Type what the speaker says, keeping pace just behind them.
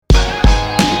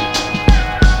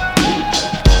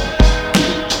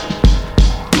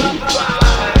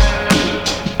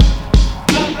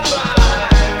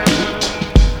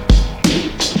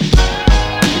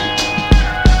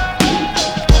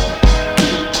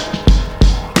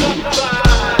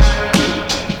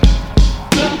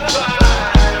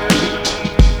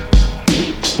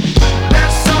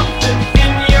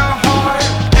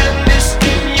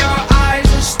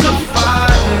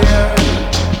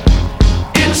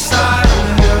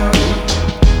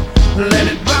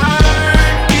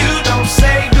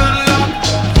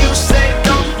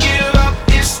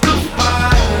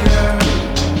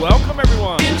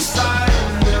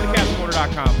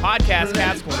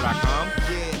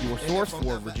source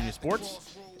for Virginia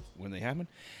sports when they happen.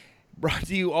 Brought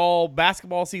to you all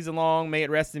basketball season long. May it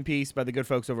rest in peace by the good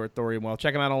folks over at Thorium Wealth.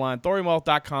 Check them out online,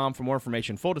 thoriumwealth.com for more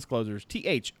information. Full disclosures,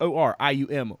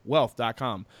 THORIUM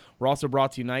wealth.com. We're also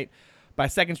brought to you tonight by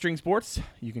Second String Sports.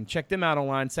 You can check them out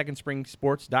online,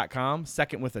 secondspringsports.com,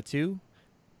 second with a 2.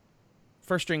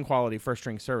 First string quality, first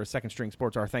string service, Second String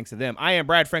Sports, our thanks to them. I am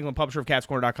Brad Franklin, publisher of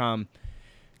CavsCorner.com,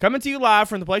 coming to you live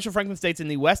from the palatial Franklin Estates in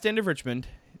the west end of Richmond,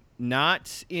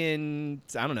 not in,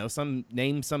 I don't know, some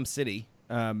city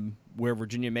where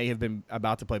Virginia may have been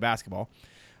about to play basketball.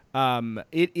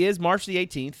 It is March the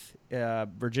 18th.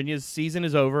 Virginia's season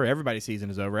is over. Everybody's season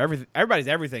is over. Everybody's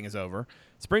everything is over.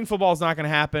 Spring football is not going to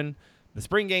happen. The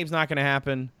spring game's not going to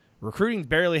happen. Recruiting's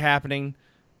barely happening.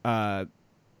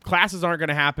 Classes aren't going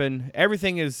to happen.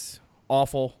 Everything is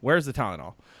awful. Where's the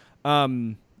Tylenol?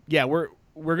 Yeah,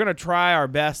 we're going to try our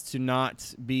best to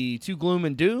not be too gloom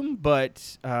and doom,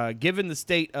 but given the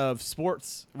state of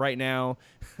sports right now,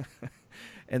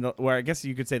 and where I guess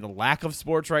you could say the lack of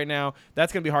sports right now,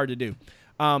 that's going to be hard to do.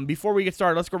 Before we get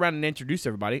started, let's go around and introduce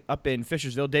everybody. Up in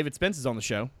Fishersville, David Spence is on the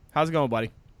show. How's it going,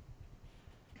 buddy?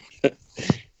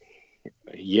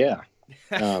 Yeah.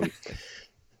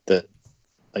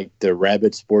 The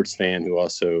rabid sports fan who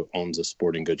also owns a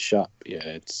sporting goods shop. Yeah,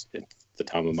 it's the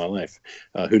time of my life.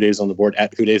 Who Dave's on the board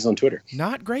at Who Dave's on Twitter.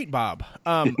 Not great, Bob.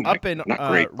 Up in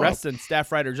Reston, staff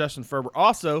writer Justin Ferber,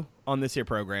 also on this here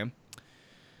program.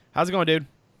 How's it going, dude?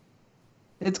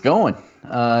 It's going.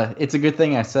 It's a good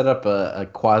thing I set up a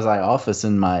quasi office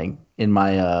in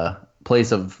my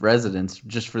place of residence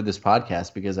just for this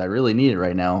podcast because I really need it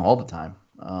right now all the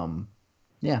time.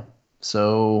 Yeah,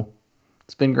 so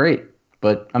it's been great,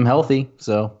 but I'm healthy,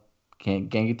 so can't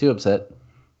get too upset.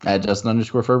 At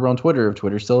Justin_Ferber on Twitter, if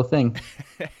Twitter's still a thing.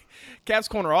 Cavs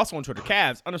Corner also on Twitter.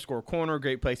 Cavs_Corner,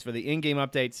 great place for the in-game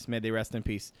updates. May they rest in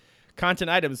peace. Content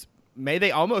items, may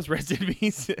they almost rest in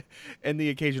peace, and the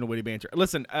occasional witty banter.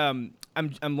 Listen, I'm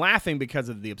laughing because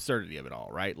of the absurdity of it all,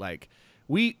 right? Like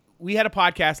we had a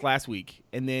podcast last week,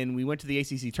 and then we went to the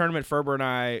ACC tournament. Ferber and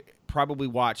I probably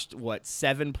watched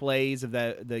 7 plays of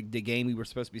the game we were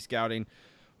supposed to be scouting.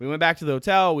 We went back to the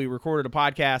hotel. We recorded a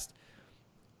podcast.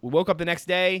 We woke up the next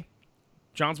day.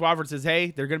 John Swafford says,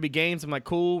 hey, there are going to be games. I'm like,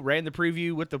 cool. Ran the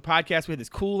preview with the podcast. We had this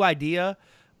cool idea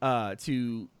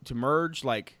to merge,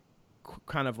 like,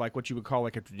 kind of like what you would call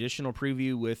like a traditional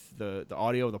preview with the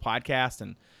audio of the podcast.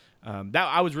 And that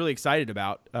I was really excited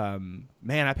about.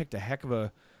 Man, I picked a heck of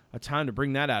a time to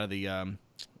bring that out of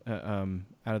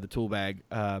the tool bag.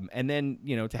 And then,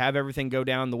 to have everything go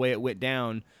down the way it went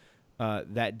down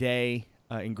that day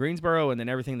in Greensboro, and then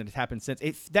everything that has happened since.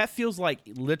 That feels like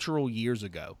literal years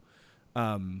ago.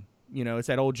 It's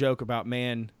that old joke about,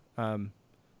 man,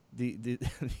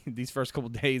 these first couple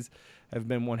of days have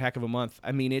been one heck of a month.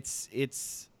 I mean, it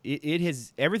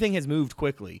has, everything has moved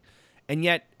quickly, and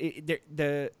yet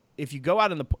if you go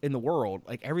out in the world,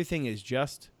 like, everything is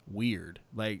just weird.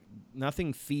 Like,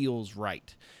 nothing feels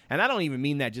right. And I don't even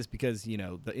mean that just because, the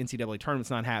NCAA tournament's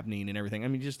not happening and everything. I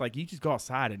mean, just like, you just go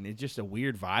outside and it's just a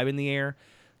weird vibe in the air.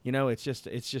 It's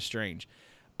just strange.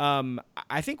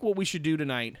 I think what we should do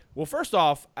tonight, well, first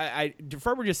off,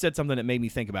 Ferber just said something that made me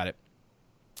think about it.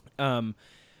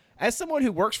 As someone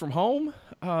who works from home,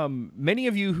 many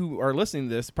of you who are listening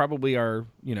to this probably are,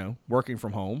 working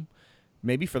from home,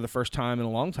 maybe for the first time in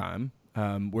a long time,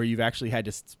 where you've actually had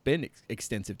to spend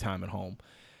extensive time at home.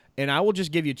 And I will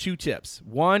just give you 2 tips.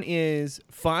 One is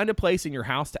find a place in your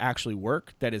house to actually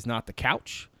work that is not the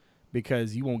couch,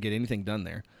 because you won't get anything done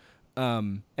there.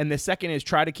 And the second is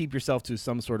try to keep yourself to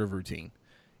some sort of routine.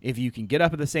 If you can get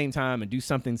up at the same time and do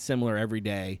something similar every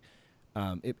day,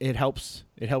 it helps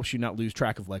you not lose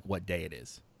track of like what day it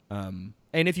is. And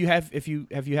if you have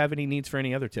any needs for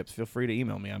any other tips, feel free to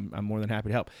email me. I'm more than happy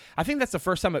to help. I think that's the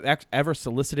first time I've ever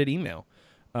solicited email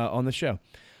on the show.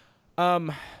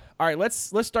 All right,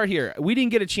 let's start here. We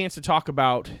didn't get a chance to talk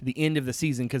about the end of the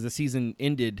season because the season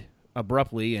ended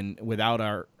abruptly and without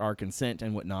our consent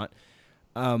and whatnot.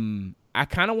 I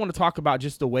kind of want to talk about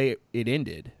just the way it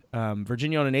ended.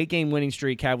 Virginia on an 8-game winning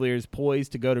streak, Cavaliers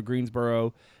poised to go to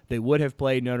Greensboro. They would have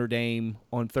played Notre Dame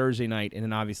on Thursday night, and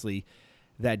then obviously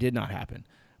that did not happen.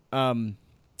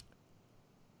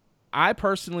 I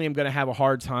personally am going to have a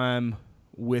hard time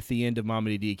with the end of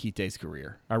Mamadi Diakite's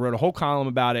career. I wrote a whole column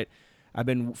about it. I've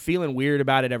been feeling weird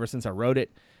about it ever since I wrote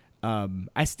it.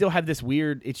 I still have this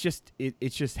weird, it's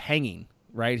just hanging,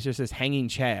 right? It's just this hanging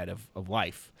chad of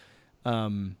life.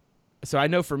 So I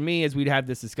know for me, as we'd have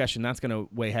this discussion, that's going to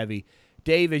weigh heavy.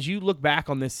 Dave, as you look back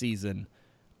on this season,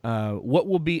 what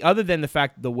will be, other than the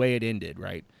fact the way it ended,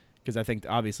 right? Because I think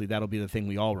obviously that'll be the thing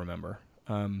we all remember.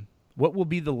 what will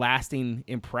be the lasting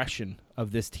impression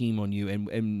of this team on you,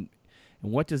 and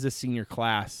what does this senior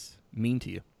class mean to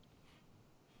you?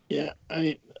 Yeah,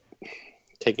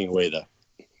 taking away like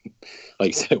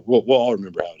I said, we'll all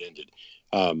remember how it ended.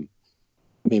 I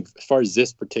mean, as far as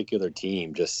this particular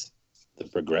team, just the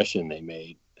progression they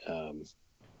made,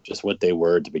 just what they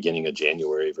were at the beginning of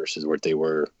January versus what they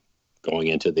were going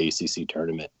into the ACC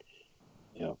tournament,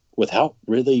 without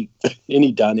really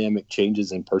any dynamic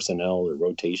changes in personnel or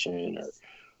rotation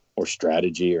or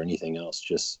strategy or anything else,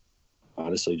 just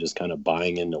honestly just kind of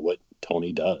buying into what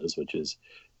Tony does, which is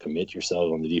commit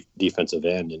yourself on the defensive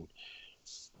end and,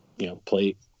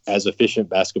 play as efficient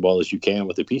basketball as you can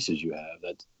with the pieces you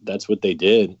have. That's what they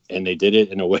did. And they did it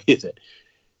in a way that,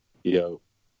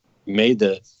 made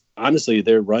honestly,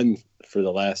 their run for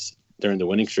during the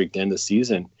winning streak, the end of the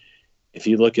season, if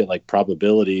you look at like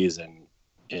probabilities and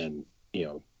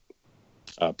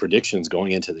predictions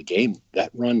going into the game,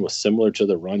 that run was similar to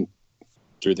the run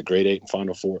through the Elite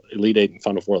Eight and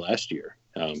Final Four last year,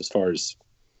 as far as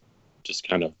just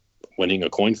kind of winning a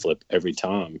coin flip every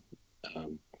time.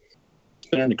 It's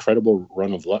been an incredible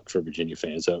run of luck for Virginia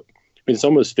fans. So, it's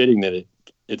almost fitting that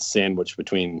it's sandwiched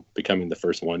between becoming the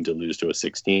first one to lose to a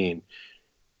 16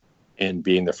 and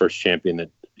being the first champion that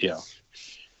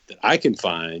I can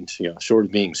find, short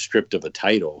of being stripped of a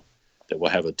title, that will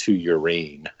have a 2-year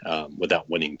reign without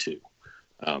winning two.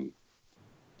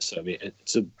 So, I mean,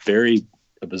 it's a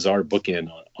bizarre bookend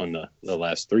on the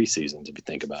last 3 seasons, if you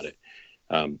think about it.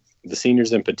 The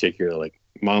seniors in particular, like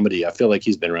Mamadi, I feel like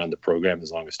he's been around the program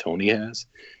as long as Tony has.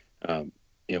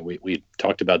 We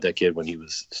talked about that kid when he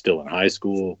was still in high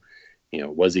school.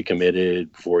 Was he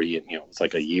committed before he, it's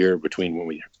like a year between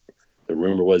when the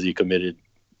rumor was he committed.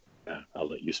 I'll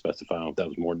let you specify if that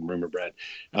was more than rumor, Brad.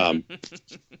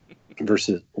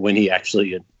 Versus when he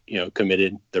actually,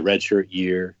 committed the redshirt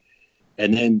year,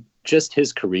 and then just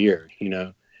his career,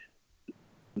 the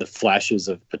flashes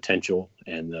of potential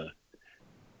and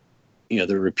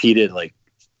the repeated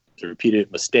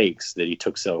mistakes that he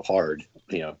took so hard,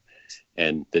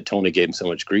 and that Tony gave him so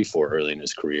much grief for early in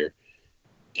his career.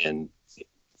 And,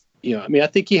 I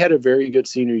think he had a very good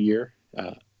senior year.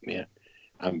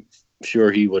 I'm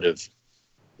sure he would have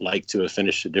liked to have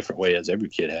finished a different way, as every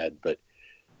kid had, but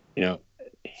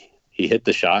he hit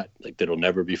the shot like that'll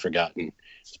never be forgotten.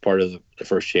 It's part of the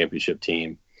first championship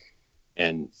team,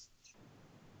 and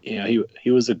he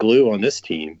was a glue on this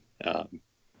team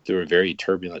through a very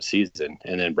turbulent season.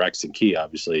 And then Braxton Key,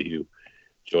 obviously, who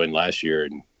joined last year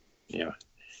and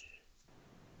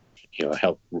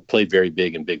helped played very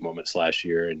big in big moments last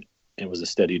year, and was a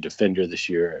steady defender this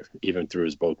year, even through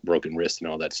his broken wrist and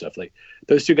all that stuff. Like,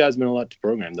 those two guys meant a lot to the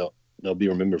program. They'll be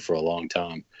remembered for a long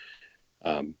time.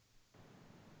 I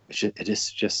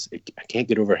can't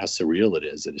get over how surreal it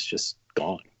is that it's just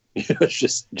gone.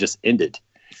 It's just ended.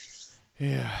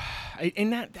 Yeah, I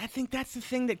think that's the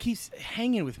thing that keeps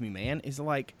hanging with me, man. Is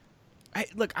like,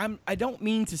 I don't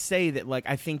mean to say that like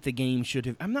I think the game should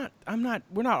have.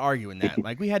 We're not arguing that.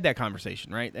 Like, we had that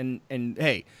conversation, right? And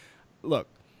hey, look.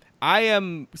 I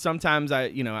am sometimes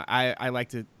I like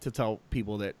to tell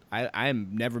people that I am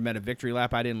never met a victory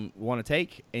lap I didn't want to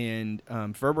take, and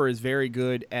Ferber is very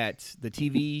good at the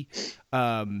TV,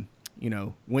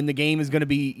 when the game is going to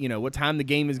be, what time the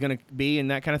game is going to be and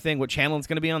that kind of thing, what channel it's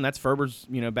going to be on. That's Ferber's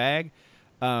bag.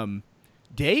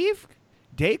 Dave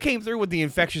came through with the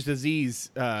infectious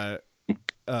disease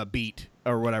beat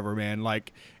or whatever, man.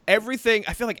 Like, everything,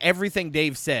 I feel like everything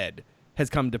Dave said has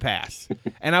come to pass,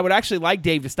 and I would actually like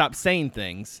Dave to stop saying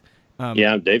things.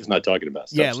 Dave's not talking about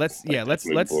stuff. Let's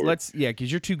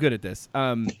because you're too good at this.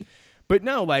 But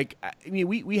no, like, I mean,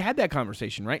 we had that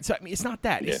conversation, right? So I mean, it's not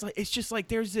that. Yeah. It's just like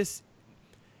there's this.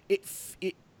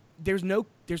 There's no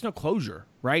closure,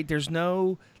 right? There's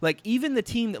no, like, even the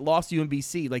team that lost to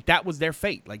UMBC, like, that was their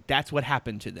fate. Like, that's what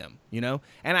happened to them, And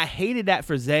I hated that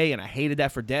for Zay, and I hated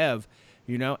that for Dev.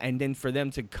 And then for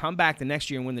them to come back the next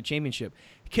year and win the championship.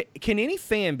 Can any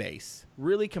fan base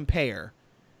really compare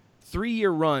 3-year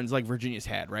runs like Virginia's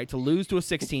had, right? To lose to a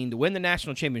 16, to win the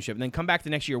national championship, and then come back the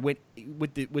next year with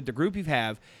the group you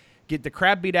have, get the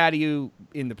crap beat out of you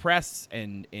in the press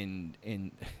and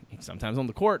sometimes on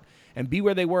the court, and be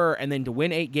where they were, and then to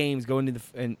win 8 games, go into the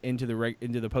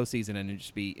postseason, and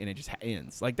it just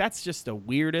ends. Like, that's just the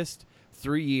weirdest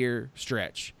 3-year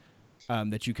stretch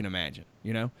that you can imagine,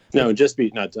 No, just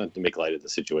not to make light of the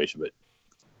situation, but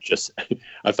just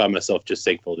I find myself just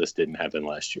thankful this didn't happen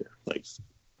last year. Like,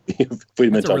 if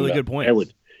we'd been talking really good point.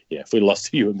 If we lost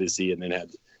to UMBC and then had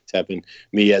this happen,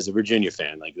 me as a Virginia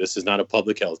fan, like, this is not a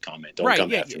public health comment. Don't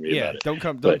come after me about it.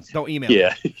 Don't email.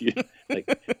 Yeah,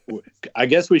 like, I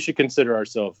guess we should consider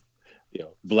ourselves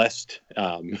blessed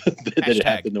that it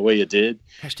happened the way it did.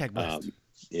 Hashtag blessed.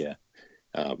 Yeah.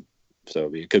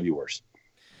 So it could be worse.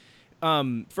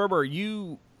 Ferber,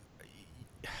 you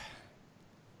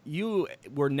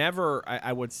were never,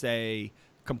 I would say,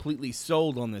 completely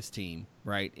sold on this team,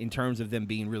 right, in terms of them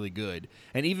being really good.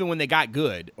 And even when they got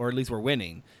good, or at least were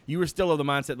winning, you were still of the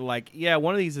mindset that, like, yeah,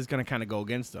 one of these is going to kind of go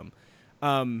against them.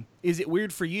 Is it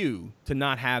weird for you to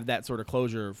not have that sort of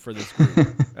closure for this group?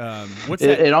 What's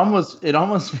that? It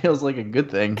almost feels like a good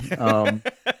thing.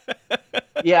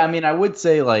 Yeah, I mean, I would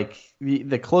say like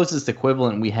the closest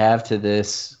equivalent we have to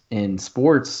this in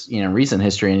sports, recent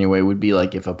history anyway, would be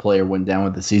like if a player went down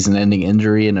with a season-ending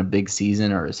injury in a big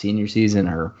season or a senior season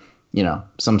or,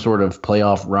 some sort of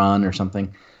playoff run or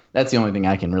something. That's the only thing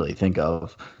I can really think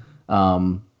of.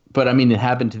 But I mean, it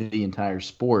happened to the entire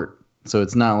sport. So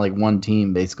it's not like one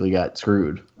team basically got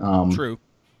screwed. True.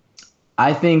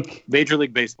 I think Major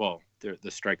League Baseball,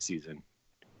 the strike season.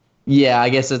 Yeah, I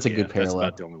guess that's a good parallel. That's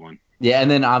about the only one. Yeah,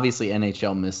 and then obviously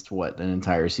NHL missed an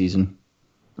entire season.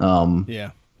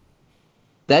 Yeah.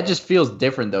 That just feels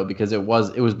different though because it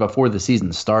was before the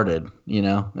season started.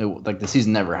 Like the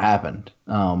season never happened.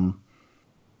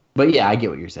 But yeah, I get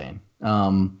what you're saying.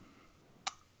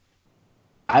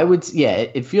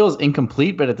 It feels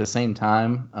incomplete, but at the same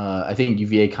time, I think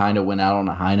UVA kind of went out on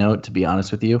a high note. To be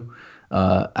honest with you,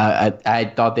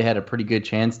 I thought they had a pretty good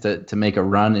chance to make a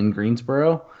run in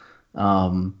Greensboro.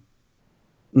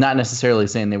 Not necessarily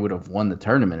saying they would have won the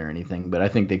tournament or anything, but I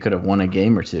think they could have won a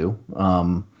game or two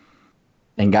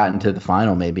and gotten to the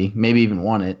final, maybe even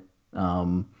won it,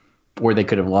 or they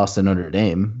could have lost to Notre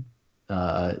Dame.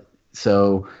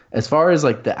 So as far as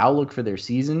like the outlook for their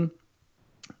season,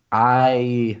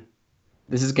 this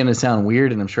is going to sound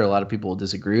weird, and I'm sure a lot of people will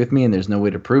disagree with me, and there's no way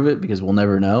to prove it because we'll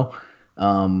never know.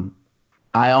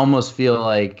 I almost feel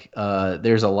like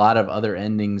there's a lot of other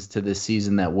endings to this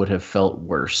season that would have felt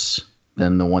worse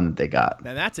than the one that they got.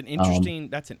 Now that's an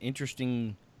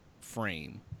interesting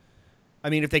frame. I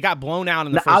mean, if they got blown out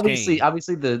in the first game,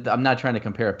 obviously, I'm not trying to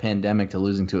compare a pandemic to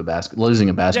losing a basketball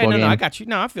game. No, I got you.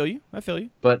 No, I feel you.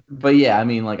 But yeah, I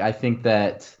mean, like I think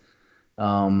that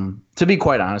to be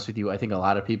quite honest with you, I think a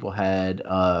lot of people had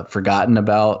forgotten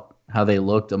about how they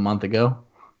looked a month ago,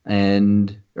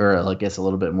 or I guess a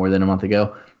little bit more than a month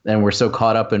ago. And we're so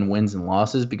caught up in wins and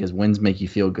losses because wins make you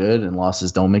feel good and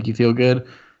losses don't make you feel good.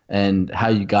 And how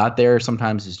you got there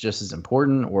sometimes is just as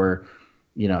important or,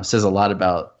 says a lot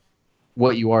about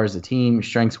what you are as a team, your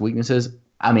strengths, weaknesses.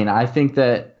 I mean, I think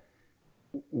that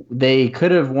they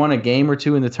could have won a game or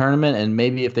two in the tournament, and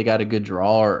maybe if they got a good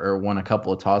draw or won a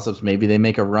couple of toss-ups, maybe they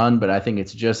make a run. But I think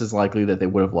it's just as likely that they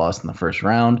would have lost in the first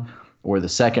round or the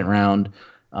second round,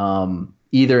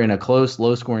 either in a close,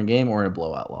 low-scoring game or in a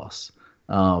blowout loss.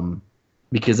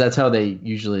 Because that's how they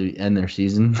usually end their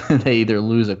season. They either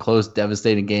lose a close,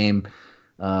 devastating game,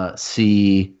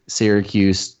 see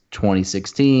Syracuse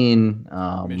 2016,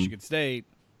 Michigan State,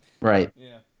 right?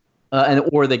 Yeah,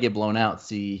 or they get blown out.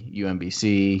 See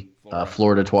UMBC,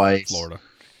 Florida twice.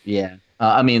 Yeah,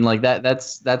 I mean, like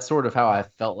that's sort of how I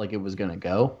felt like it was going to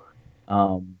go.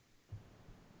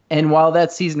 And while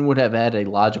that season would have had a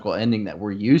logical ending that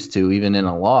we're used to, even in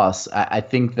a loss, I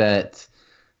think that.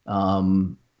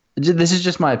 This is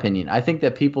just my opinion. I think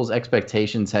that people's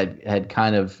expectations had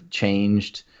kind of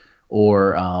changed,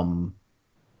 or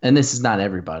and this is not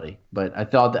everybody, but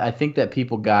I think that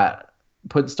people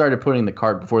started putting the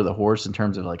cart before the horse in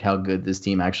terms of like how good this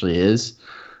team actually is.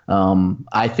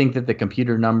 I think that the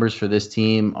computer numbers for this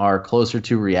team are closer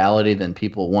to reality than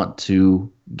people want to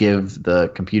give the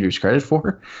computers credit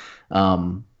for.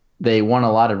 They won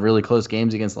a lot of really close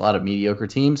games against a lot of mediocre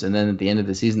teams, and then at the end of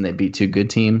the season, they beat two good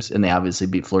teams, and they obviously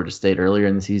beat Florida State earlier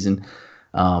in the season.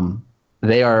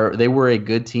 They were a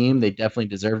good team. They definitely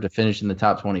deserve to finish in the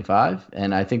top 25,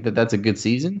 and I think that that's a good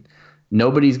season.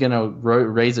 Nobody's going to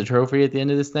raise a trophy at the end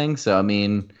of this thing, so I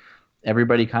mean,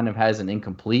 everybody kind of has an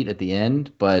incomplete at the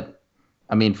end. But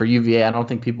I mean, for UVA, I don't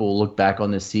think people will look back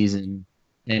on this season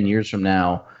 10 years from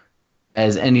now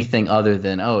as anything other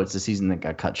than, it's a season that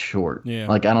got cut short. Yeah.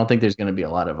 Like, I don't think there's going to be a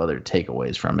lot of other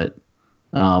takeaways from it.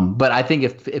 But I think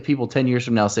if people 10 years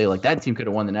from now say, like, that team could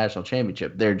have won the national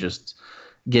championship, they're just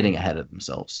getting ahead of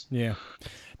themselves. Yeah.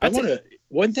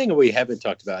 One thing we haven't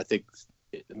talked about, I think,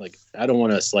 like, I don't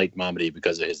want to slight Mamadi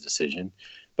because of his decision,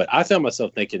 but I found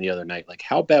myself thinking the other night, like,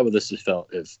 how bad would this have felt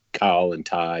if Kyle and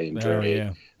Ty and Dre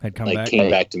came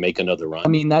back to make another run? I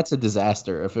mean, that's a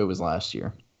disaster if it was last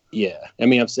year. Yeah, I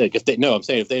mean, I'm saying if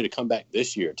they had come back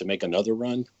this year to make another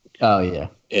run. Oh yeah.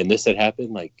 And this had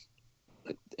happened, like,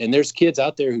 and there's kids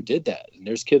out there who did that, and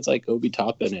there's kids like Obi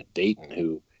Toppin at Dayton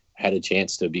who had a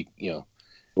chance to be,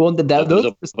 Well, those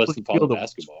of us who follow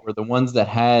basketball were the ones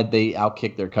that they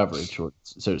outkicked their coverage,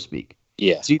 so to speak.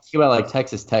 Yeah. So you think about like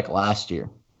Texas Tech last year,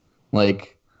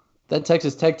 like that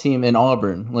Texas Tech team in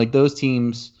Auburn, like those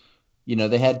teams,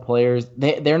 they had players.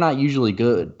 They're not usually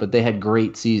good, but they had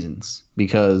great seasons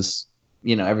because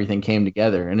everything came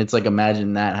together. And it's like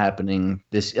imagine that happening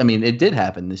this. I mean, it did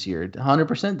happen this year.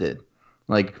 100% did.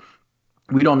 Like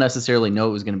we don't necessarily know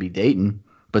it was going to be Dayton,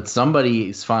 but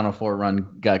somebody's Final Four run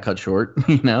got cut short.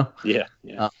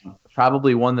 Yeah.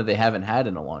 Probably one that they haven't had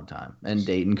in a long time. And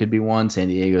Dayton could be one. San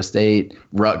Diego State,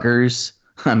 Rutgers.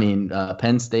 I mean,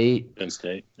 Penn State.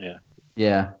 Yeah.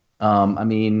 Yeah. I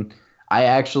mean, I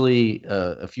actually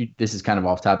this is kind of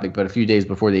off topic, but a few days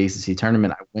before the ACC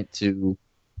tournament, I went to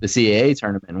the CAA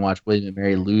tournament and watched William and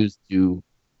Mary lose to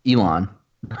Elon.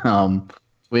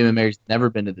 William and Mary's never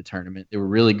been to the tournament. They were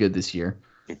really good this year.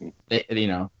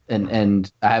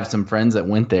 And I have some friends that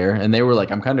went there, and they were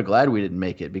like, "I'm kind of glad we didn't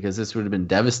make it because this would have been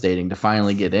devastating to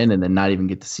finally get in and then not even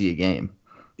get to see a game."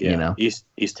 Yeah, East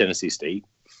Tennessee State.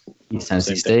 East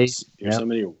Tennessee State. There's so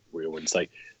many weird ones.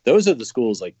 Like those are the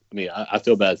schools. Like I mean, I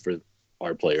feel bad for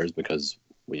our players because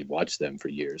we've watched them for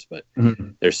years, but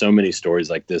there's so many stories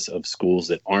like this of schools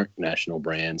that aren't national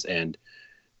brands, and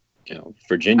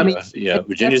Virginia. I mean,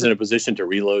 Virginia's in a position to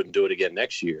reload and do it again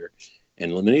next year,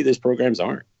 and many of these programs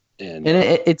aren't. And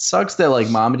it sucks that like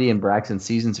Mamadi and Braxton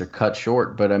seasons are cut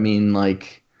short, but I mean,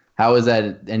 like, how is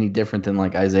that any different than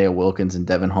like Isaiah Wilkins and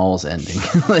Devin Hall's ending?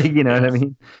 Like, you know what I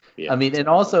mean? Yeah. I mean, and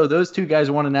also those two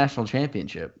guys won a national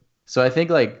championship. So I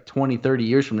think like 20, 30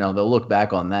 years from now, they'll look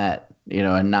back on that,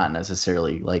 and not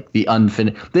necessarily like the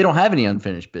unfinished. They don't have any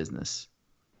unfinished business.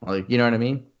 Like, you know what I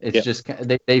mean? It's just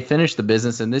they finished the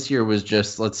business, and this year was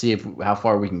just let's see how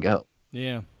far we can go.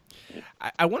 Yeah.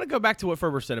 I want to go back to what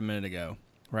Ferber said a minute ago.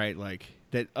 Right, like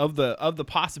that of the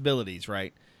possibilities,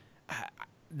 right?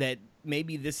 That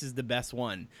maybe this is the best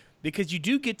one because you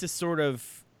do get to sort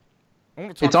of.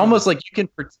 It's almost like you can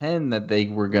pretend that they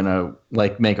were gonna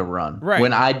like make a run, right?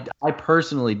 When I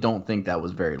personally don't think that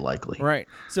was very likely, right?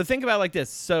 So think about it like this.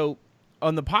 So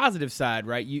on the positive side,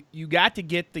 right? You got to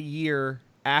get the year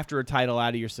after a title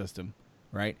out of your system,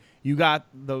 right? You got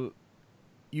the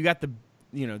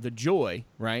the joy,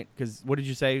 right? Because what did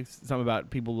you say? Something about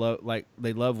people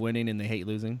they love winning and they hate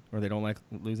losing, or they don't like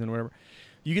losing, or whatever.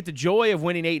 You get the joy of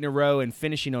winning 8 in a row and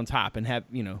finishing on top, and have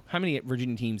how many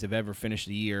Virginia teams have ever finished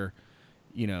the year,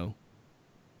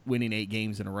 winning 8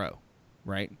 games in a row,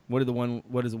 right? What is the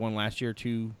one last year?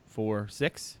 2, 4,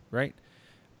 6, right?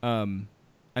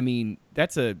 I mean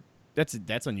that's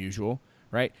unusual,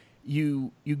 right?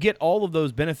 You get all of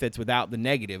those benefits without the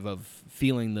negative of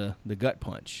feeling the gut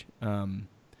punch.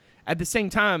 At the same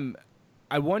time,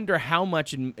 I wonder how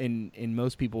much in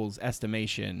most people's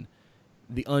estimation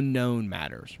the unknown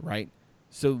matters, right?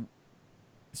 So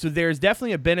there's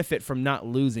definitely a benefit from not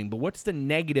losing, but what's the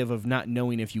negative of not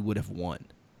knowing if you would have won,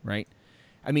 right?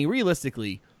 I mean,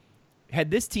 realistically, had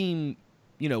this team,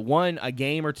 won a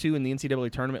game or two in the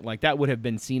NCAA tournament, like that would have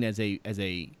been seen as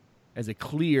a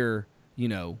clear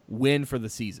win for the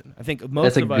season. I think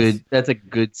most of us. That's a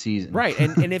good season, right?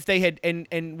 And if they had,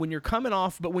 and when you're coming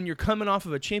off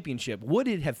of a championship, would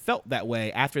it have felt that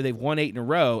way after they've won 8 in a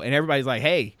row and everybody's like,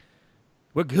 "Hey,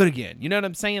 we're good again"? You know what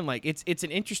I'm saying? Like it's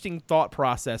an interesting thought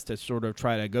process to sort of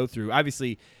try to go through.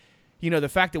 Obviously, the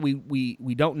fact that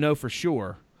we don't know for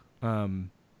sure, that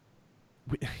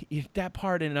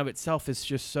part in and of itself is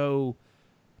just so.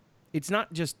 It's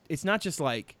not just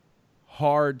like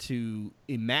hard to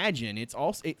imagine. It's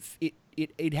also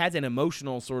it has an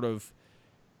emotional sort of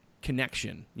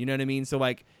connection. You know what I mean? So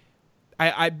like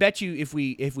I bet you if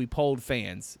we polled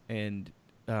fans and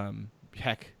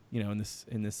heck, in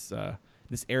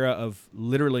this era of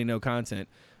literally no content,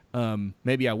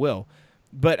 maybe I will.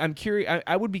 But I'm curious.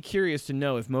 I would be curious to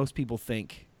know if most people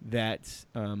think that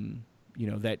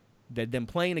that them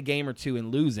playing a game or two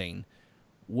and losing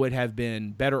would have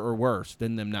been better or worse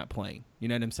than them not playing. You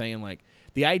know what I'm saying? Like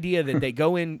the idea that they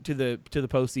go into the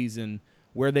postseason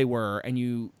where they were, and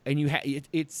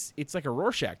it's like a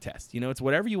Rorschach test. It's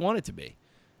whatever you want it to be.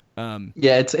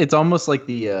 Yeah, it's almost like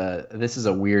this is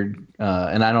a weird,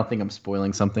 and I don't think I'm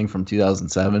spoiling something from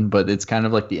 2007, but it's kind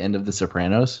of like the end of The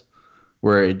Sopranos,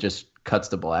 where it just cuts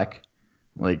to black.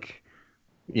 Like,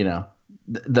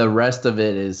 the rest of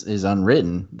it is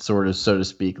unwritten, sort of, so to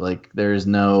speak. Like there is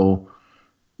no.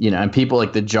 And people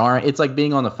like the jarring, it's like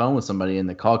being on the phone with somebody and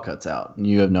the call cuts out and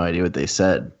you have no idea what they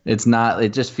said. It's not,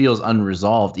 it just feels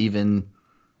unresolved, even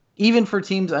for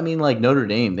teams. I mean, like Notre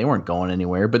Dame, they weren't going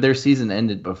anywhere, but their season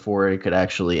ended before it could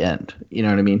actually end. You know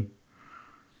what I mean?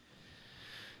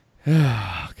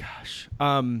 Oh, gosh.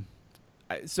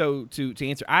 So to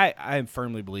answer, I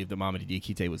firmly believe that Mamadi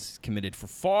Diakite was committed for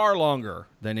far longer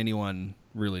than anyone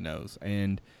really knows,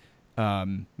 and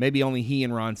maybe only he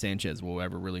and Ron Sanchez will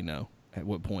ever really know at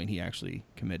what point he actually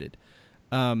committed.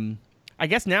 I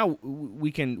guess now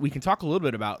we can talk a little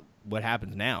bit about what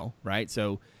happens now, right?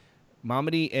 So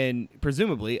Mamadi, and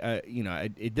presumably, at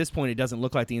this point, it doesn't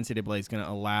look like the NCAA is going to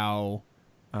allow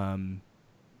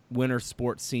winter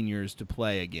sports seniors to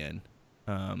play again,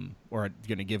 or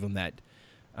going to give them that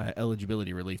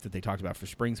eligibility relief that they talked about for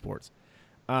spring sports.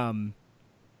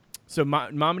 So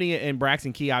Mamadi and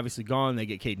Braxton Key obviously gone. They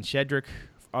get Caden Shedrick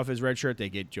off his red shirt. They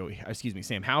get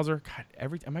Sam Hauser. God,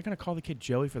 am I going to call the kid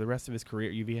Joey for the rest of his career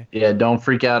at UVA? Yeah, don't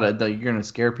freak out. You're going to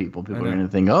scare people. People are going to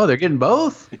think, oh, they're getting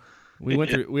both. We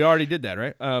already did that,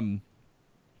 right?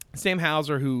 Sam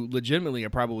Hauser, who legitimately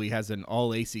probably has an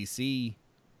all-ACC,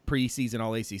 preseason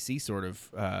all-ACC sort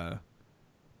of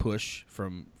push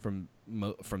from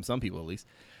some people at least.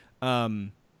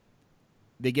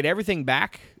 They get everything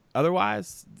back.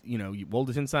 Otherwise,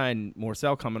 Woldensensai and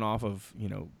Morcell coming off of,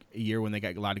 a year when they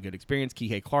got a lot of good experience.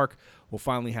 Kihei Clark will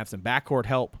finally have some backcourt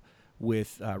help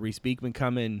with Reese Beekman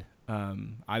coming.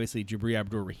 Obviously, Jabri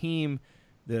Abdur-Rahim,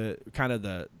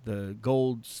 the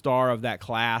gold star of that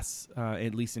class,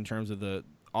 at least in terms of the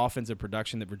offensive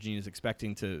production that Virginia is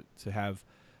expecting to have,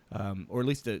 or at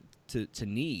least to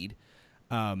need.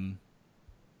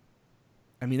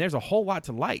 There's a whole lot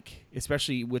to like,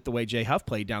 especially with the way Jay Huff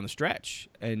played down the stretch,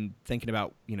 and thinking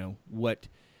about what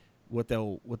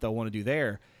they'll want to do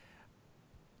there.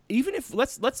 Even if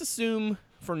let's assume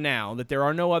for now that there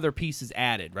are no other pieces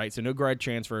added, right? So no grad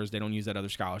transfers, they don't use that other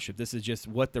scholarship. This is just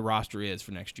what the roster is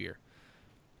for next year.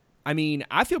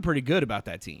 I feel pretty good about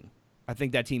that team. I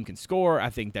think that team can score. I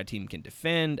think that team can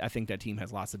defend. I think that team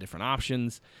has lots of different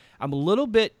options. I'm a little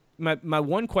bit my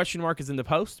one question mark is in the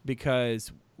post,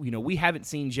 because we haven't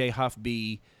seen Jay Huff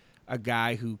be a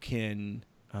guy who can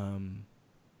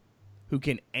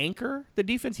anchor the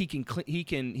defense. He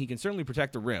can certainly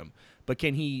protect the rim, but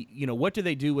can he? What do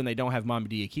they do when they don't have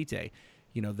Mamadi Diakite?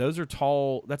 Those are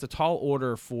tall. That's a tall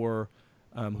order for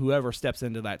whoever steps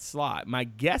into that slot. My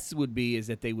guess would be is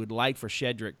that they would like for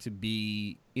Shedrick to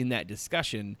be in that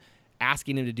discussion.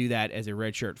 Asking him to do that as a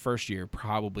redshirt first year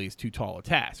probably is too tall a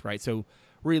task, right? So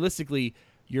realistically,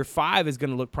 your 5 is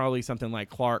going to look probably something like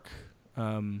Clark,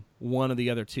 one of the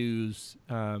other 2s.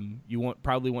 You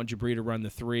probably want Jabri to run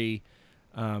the 3,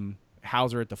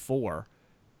 Hauser at the 4.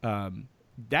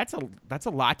 That's a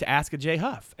lot to ask of Jay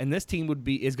Huff, and this team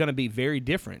is going to be very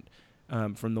different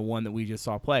from the one that we just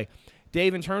saw play.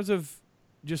 Dave, in terms of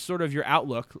just sort of your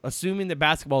outlook, assuming that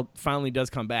basketball finally does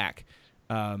come back,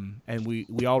 and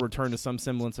we all return to some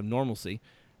semblance of normalcy,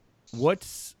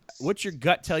 what's your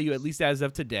gut tell you, at least as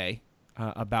of today,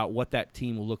 about what that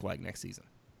team will look like next season?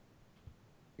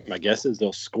 My guess is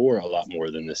they'll score a lot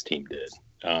more than this team did.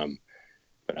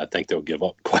 But I think they'll give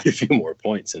up quite a few more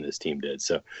points than this team did.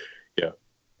 So,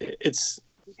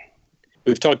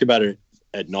 we've talked about it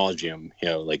ad nauseum,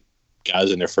 like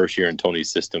guys in their first year in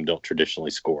Tony's system don't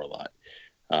traditionally score a lot.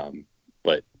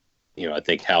 But, I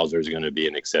think Hauser is going to be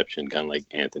an exception, kind of like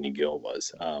Anthony Gill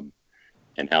was.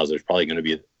 And Hauser's probably going to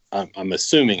be, I'm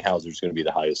assuming Hauser's going to be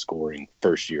the highest scoring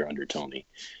first year under Tony.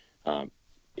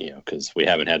 Because we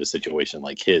haven't had a situation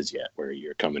like his yet, where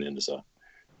you're coming in as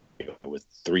with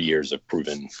 3 years of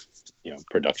proven,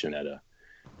 production at a.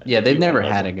 They've never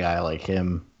had a guy like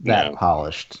him that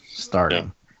polished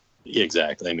starting. Yeah,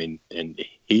 exactly. And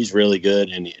he's really good,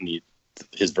 and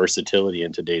his versatility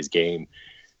in today's game.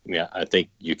 I think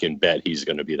you can bet he's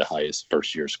going to be the highest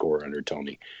first year scorer under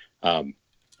Tony.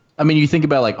 You think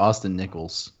about like Austin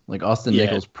Nichols. Like Austin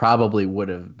Nichols probably would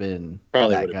have been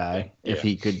that guy if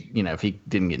he could, if he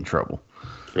didn't get in trouble.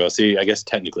 Well, see, I guess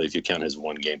technically, if you count his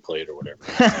one game played or whatever,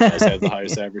 he has had the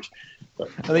highest average. But,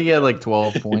 I think he had like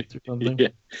 12 points or something.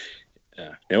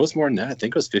 Yeah, it was more than that. I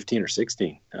think it was 15 or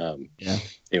 16. Anyway,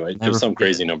 it was some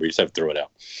crazy number. You just have to throw it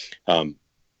out.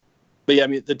 But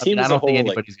the team as a whole. I don't think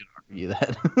anybody's going to argue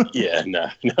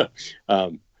that.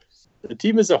 No. The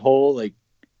team as a whole, like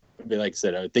I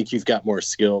said, I think you've got more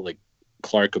skill. Like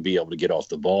Clark will be able to get off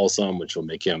the ball some, which will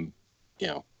make him,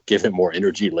 give him more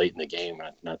energy late in the game.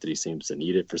 Not that he seems to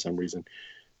need it for some reason.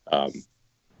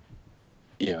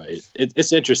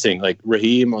 It's interesting. Like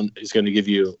Rahim is going to give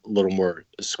you a little more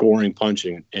scoring punch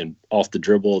and off the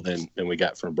dribble than we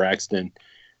got from Braxton.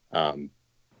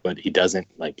 But he doesn't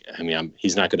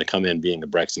he's not going to come in being a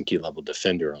Braxton Key level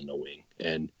defender on the wing.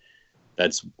 And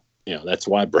that's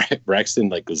why Braxton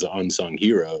was an unsung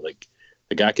hero. Like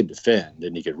the guy could defend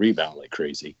and he could rebound like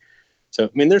crazy. So,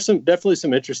 there's definitely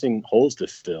some interesting holes to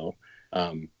fill.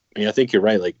 I think you're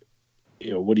right. Like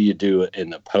what do you do in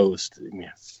the post? I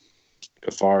mean,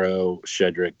 Cafaro,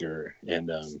 Shedrick,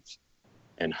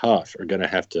 and Huff are going to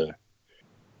have to.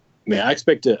 I mean, I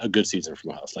expect a good season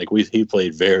from Huff. Like he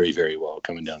played very, very well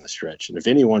coming down the stretch. And if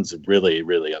anyone's really,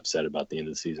 really upset about the end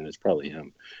of the season, it's probably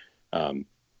him.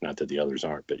 Not that the others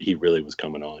aren't, but he really was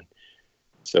coming on.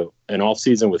 So an off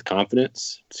season with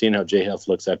confidence, seeing how J Huff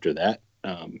looks after that,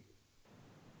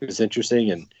 is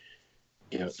interesting. And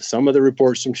some of the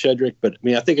reports from Shedrick, but I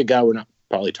mean, I think a guy we're not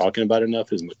probably talking about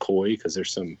enough is McCoy, because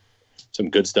there's some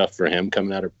good stuff for him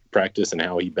coming out of practice and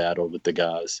how he battled with the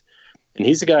guys. And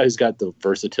he's a guy who's got the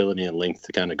versatility and length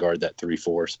to kind of guard that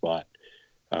 3-4 spot,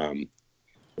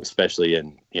 especially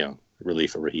in,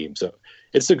 relief of Raheem. So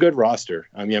it's a good roster.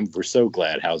 I mean, we're so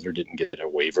glad Hauser didn't get a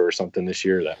waiver or something this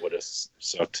year. That would have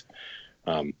sucked.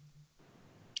 But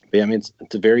yeah, I mean,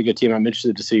 it's a very good team. I'm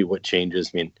interested to see what changes.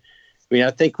 I mean,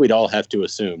 I think we'd all have to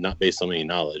assume, not based on any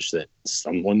knowledge, that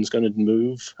someone's going to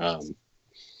move.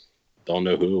 Don't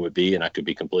know who it would be, and I could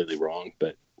be completely wrong,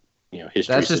 but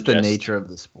history. That's just the nature of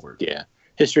the sport. Yeah,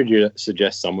 history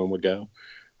suggests someone would go.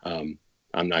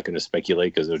 I'm not going to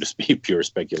speculate because it'll just be pure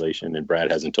speculation, and Brad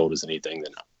hasn't told us anything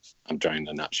that I'm trying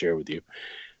to not share with you.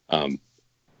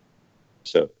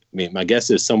 So, I mean, my guess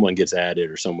is someone gets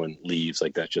added or someone leaves.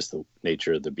 Like, that's just the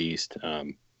nature of the beast.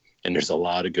 And there's a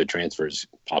lot of good transfers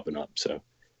popping up. So,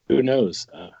 who knows?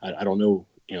 I don't know.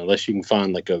 Unless you can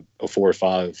find like a 4 or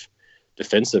 5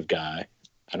 defensive guy,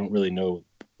 I don't really know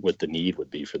what the need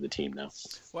would be for the team now.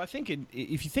 Well, I think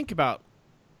if you think about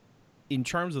in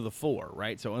terms of the 4,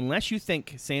 right? So unless you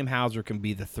think Sam Hauser can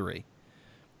be the 3,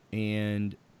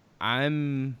 and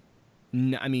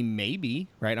maybe,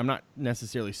 right? I'm not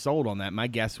necessarily sold on that. My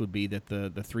guess would be that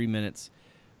the 3 minutes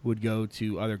would go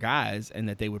to other guys, and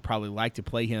that they would probably like to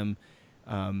play him.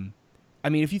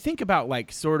 If you think about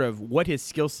like sort of what his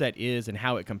skill set is and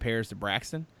how it compares to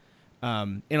Braxton,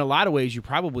 in a lot of ways, you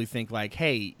probably think like,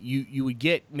 hey, you would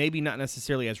get maybe not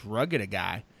necessarily as rugged a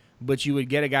guy, but you would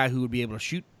get a guy who would be able to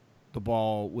shoot the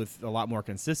ball with a lot more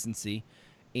consistency.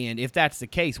 And if that's the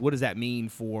case, what does that mean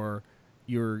for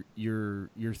your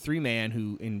 3-man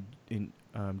who in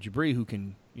Jabri, who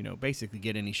can basically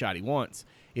get any shot he wants,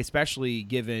 especially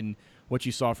given what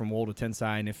you saw from Wolde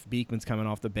Tensai, and if Beekman's coming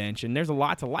off the bench, and there's a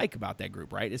lot to like about that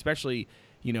group, right? Especially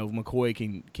McCoy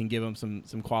can give him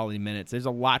some quality minutes. There's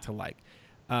a lot to like.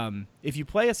 If you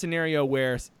play a scenario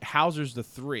where Hauser's the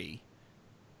 3,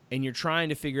 and you're trying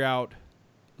to figure out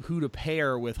who to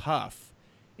pair with Huff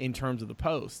in terms of the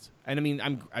post, and I mean,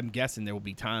 I'm guessing there will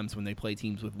be times when they play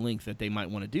teams with length that they might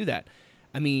want to do that.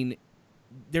 I mean,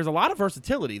 there's a lot of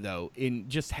versatility though in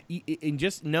just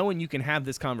knowing you can have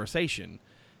this conversation,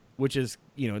 which is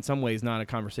in some ways not a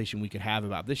conversation we could have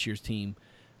about this year's team.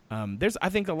 There's, I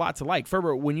think, a lot to like.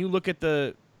 Ferber, when you look at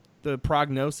the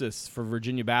prognosis for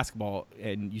Virginia basketball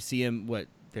and you see them, were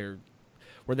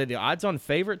they the odds-on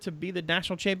favorite to be the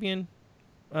national champion?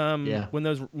 Yeah. When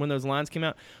those lines came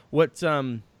out, or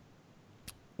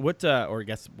I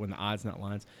guess when the odds, not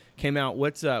lines, came out,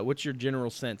 what's your general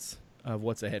sense of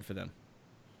what's ahead for them?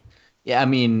 Yeah, I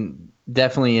mean,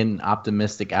 definitely an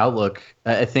optimistic outlook.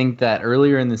 I think that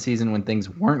earlier in the season when things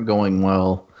weren't going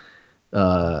well,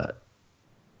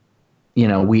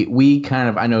 we kind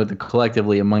of, I know that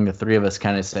collectively among the 3 of us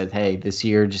kind of said, hey, this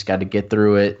year just got to get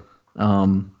through it.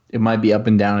 It might be up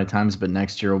and down at times, but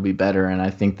next year will be better. And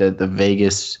I think that the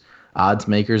Vegas odds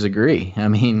makers agree. I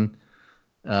mean,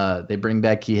 they bring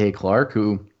back Kihei Clark,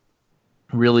 who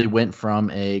really went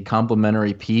from a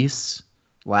complimentary piece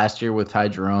last year with Ty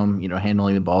Jerome,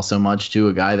 handling the ball so much, to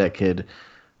a guy that could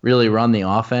really run the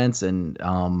offense. And,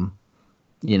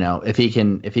 if he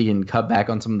can cut back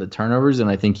on some of the turnovers,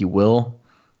 and I think he will,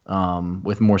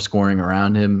 with more scoring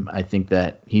around him, I think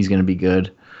that he's going to be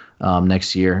good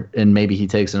next year. And maybe he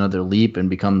takes another leap and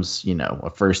becomes, a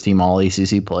first-team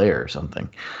All-ACC player or something.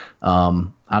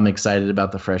 I'm excited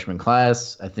about the freshman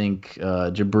class. I think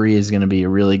Jabri is going to be a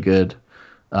really good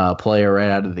player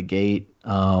right out of the gate.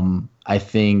 I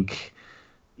think,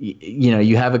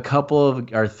 you have a couple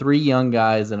of our 3 young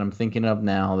guys that I'm thinking of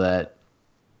now that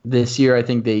this year I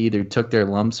think they either took their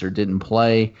lumps or didn't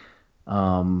play.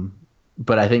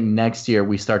 But I think next year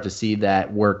we start to see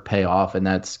that work pay off, and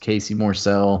that's Casey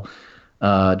Morsell,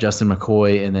 Justin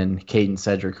McCoy, and then Caden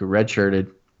Cedric, who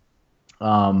redshirted.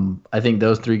 I think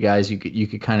those 3 guys, you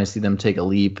could kind of see them take a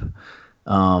leap.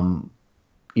 Wolde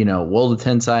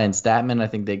Tensai and Statman, I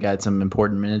think they got some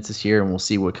important minutes this year, and we'll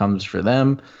see what comes for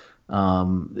them.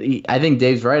 I think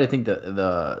Dave's right. I think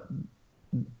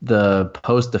the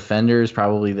post defender is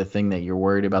probably the thing that you're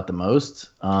worried about the most.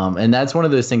 And that's one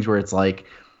of those things where it's like,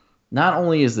 not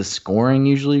only is the scoring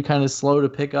usually kind of slow to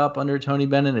pick up under Tony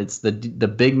Bennett, it's the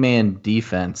big man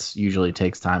defense usually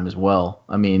takes time as well.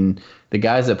 I mean, the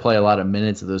guys that play a lot of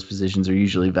minutes of those positions are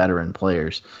usually veteran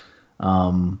players.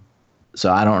 So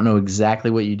I don't know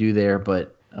exactly what you do there,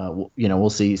 but we'll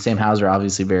see. Sam Hauser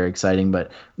obviously very exciting,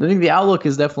 but I think the outlook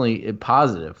is definitely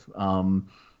positive.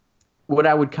 What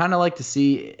I would kind of like to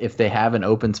see if they have an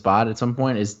open spot at some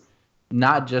point is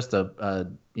not just a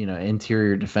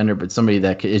interior defender, but somebody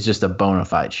that is just a bona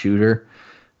fide shooter.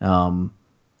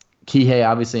 Kihei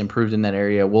obviously improved in that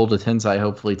area. Wilda Tensai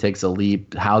hopefully takes a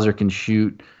leap. Hauser can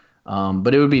shoot.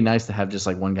 But it would be nice to have just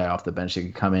like one guy off the bench that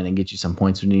could come in and get you some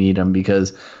points when you need them,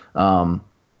 because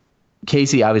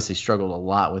Casey obviously struggled a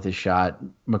lot with his shot.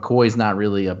 McCoy's not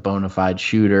really a bona fide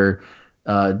shooter.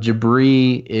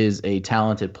 Jabri is a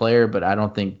talented player, but I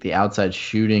don't think the outside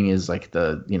shooting is like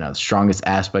the strongest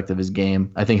aspect of his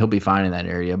game. I think he'll be fine in that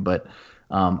area, but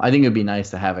I think it'd be nice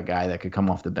to have a guy that could come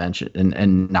off the bench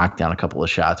and knock down a couple of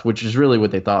shots, which is really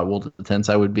what they thought Wilda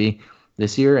Tensai would be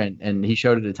this year, and he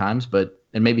showed it at times,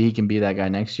 and maybe he can be that guy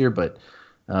next year. But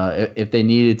if they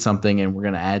needed something and we're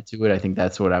going to add to it, I think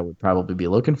that's what I would probably be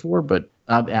looking for. But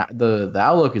the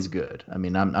outlook is good. I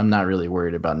mean, I'm not really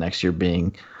worried about next year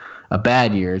being a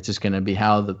bad year. It's just going to be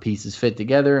how the pieces fit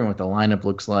together and what the lineup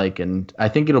looks like, and I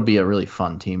think it'll be a really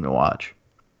fun team to watch.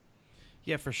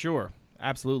 Yeah, for sure,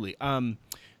 absolutely.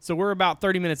 So we're about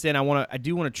 30 minutes in. I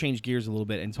do want to change gears a little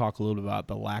bit and talk a little bit about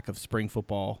the lack of spring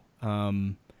football.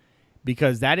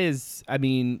 Because that is, I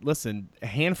mean, listen, a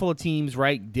handful of teams,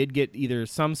 right, did get either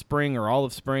some spring or all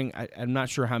of spring. I'm not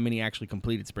sure how many actually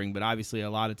completed spring, but obviously a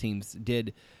lot of teams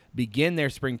did begin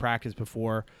their spring practice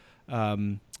before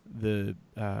the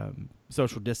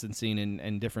social distancing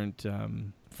and different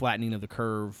flattening of the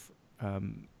curve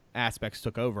aspects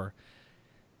took over.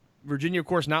 Virginia, of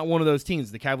course, not one of those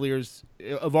teams. The Cavaliers,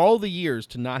 of all the years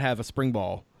to not have a spring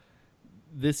ball,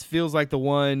 this feels like the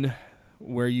one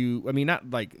where not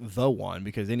like the one,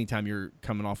 because anytime you're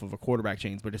coming off of a quarterback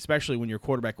change, but especially when your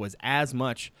quarterback was as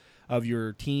much of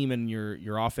your team and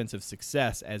your offensive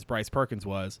success as Bryce Perkins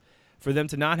was, for them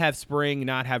to not have spring,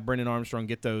 not have Brennan Armstrong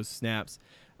get those snaps.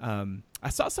 I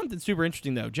saw something super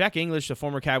interesting, though. Jack English, a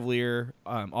former Cavalier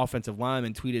offensive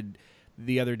lineman, tweeted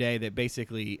the other day that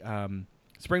basically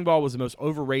spring ball was the most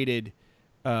overrated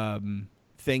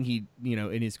thing he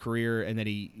in his career, and that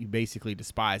he basically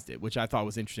despised it, which I thought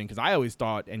was interesting, because I always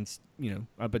thought, and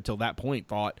up until that point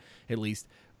thought, at least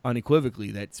unequivocally,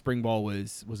 that spring ball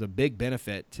was a big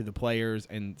benefit to the players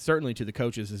and certainly to the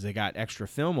coaches as they got extra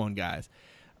film on guys.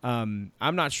 I'm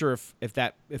not sure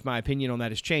if my opinion on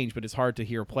that has changed, but it's hard to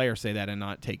hear a player say that and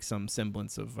not take some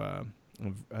semblance of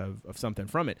something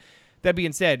from it. That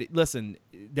being said, listen,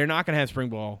 they're not going to have spring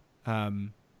ball.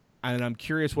 And I'm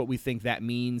curious what we think that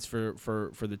means for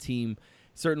the team.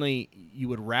 Certainly, you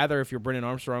would rather, if you're Brennan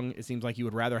Armstrong, it seems like you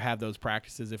would rather have those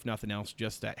practices, if nothing else,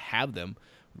 just to have them,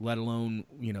 let alone,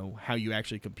 how you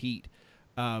actually compete.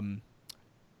 Ferber,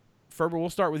 we'll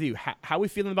start with you. How are we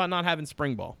feeling about not having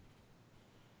spring ball?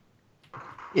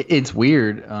 It's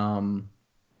weird.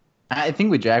 I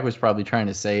think what Jack was probably trying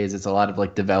to say is it's a lot of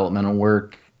like developmental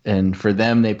work. And for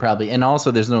them, and also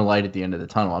there's no light at the end of the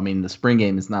tunnel. I mean, the spring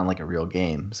game is not like a real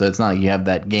game. So it's not like you have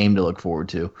that game to look forward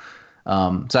to.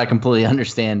 So I completely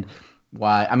understand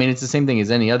why. I mean, it's the same thing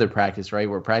as any other practice, right?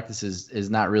 Where practice is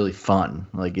not really fun.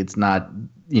 Like it's not,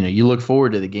 you look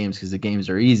forward to the games because the games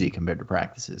are easy compared to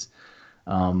practices.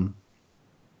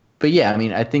 But yeah, I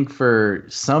mean, I think for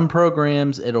some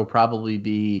programs, it'll probably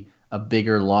be a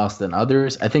bigger loss than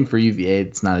others. I think for UVA,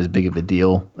 it's not as big of a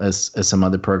deal as some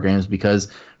other programs, because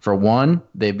for one,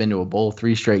 they've been to a bowl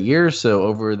 3 straight years. So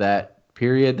over that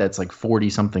period, that's like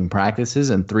 40-something practices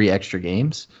and 3 extra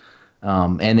games.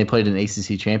 And they played an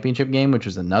ACC championship game, which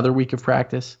was another week of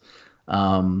practice.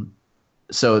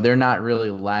 So they're not really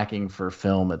lacking for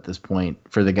film at this point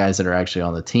for the guys that are actually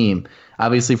on the team.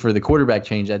 Obviously, for the quarterback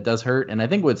change, that does hurt. And I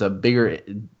think what's a bigger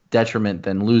detriment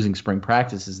than losing spring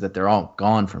practice is that they're all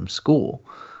gone from school.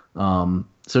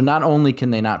 So not only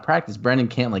can they not practice, Brennan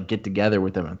can't like get together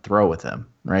with them and throw with them,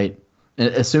 right?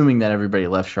 Assuming that everybody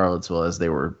left Charlottesville as they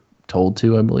were told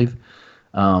to, I believe.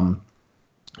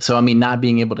 So I mean, not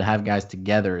being able to have guys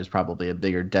together is probably a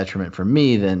bigger detriment for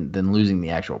me than losing the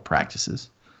actual practices.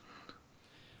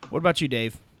 What about you,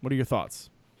 Dave? What are your thoughts?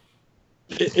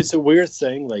 It's a weird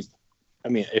thing. Like, I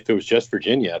mean, if it was just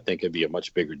Virginia, I think it'd be a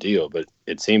much bigger deal. But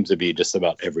it seems to be just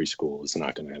about every school is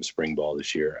not going to have spring ball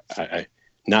this year.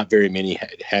 Not very many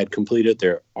had completed.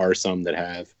 There are some that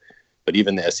have, but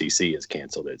even the SEC has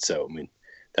canceled it. So, I mean,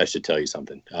 that should tell you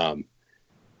something.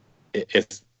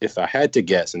 If I had to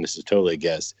guess, and this is totally a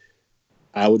guess,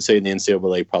 I would say the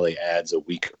NCAA probably adds a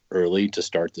week early to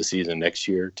start the season next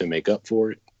year to make up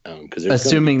for it. Because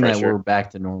assuming that we're back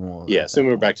to normal. Yeah,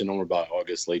 assuming we're back to normal by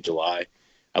August, late July.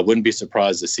 I wouldn't be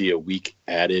surprised to see a week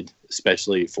added,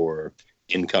 especially for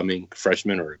incoming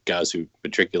freshmen or guys who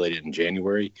matriculated in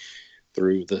January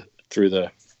through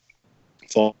the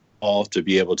fall to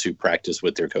be able to practice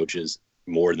with their coaches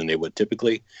more than they would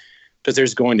typically, because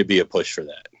there's going to be a push for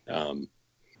that.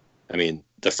 I mean,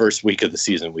 the first week of the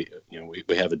season, we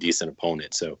have a decent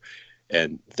opponent, so,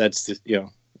 and that's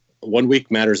 1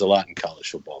 week matters a lot in college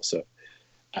football. So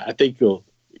I think you'll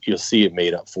see it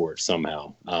made up for it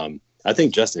somehow. I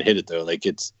think Justin hit it though. Like,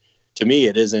 to me,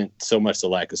 it isn't so much the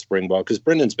lack of spring ball, because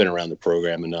Brendan's been around the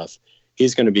program enough.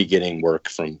 He's going to be getting work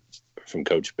from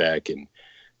Coach Beck, and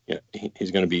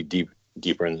he's going to be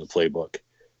deeper into the playbook.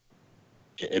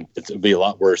 It'd be a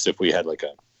lot worse if we had like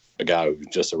a guy who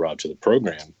just arrived to the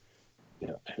program,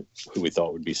 who we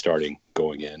thought would be starting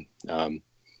going in.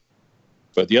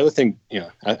 But the other thing,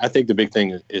 I think the big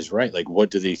thing is, right, like, what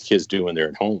do these kids do when they're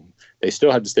at home? They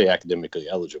still have to stay academically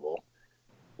eligible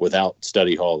without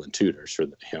study hall and tutors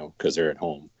because they're at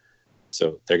home.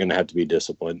 So they're going to have to be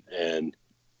disciplined, and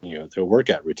their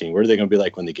workout routine. What are they going to be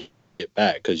like when they get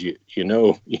back? Because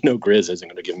Grizz isn't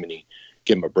going to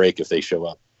give them a break if they show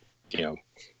up,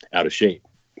 out of shape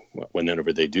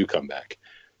whenever they do come back.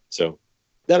 So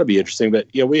that'll be interesting. But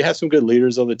we have some good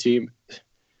leaders on the team.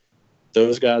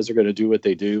 Those guys are going to do what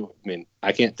they do. I mean,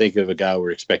 I can't think of a guy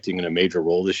we're expecting in a major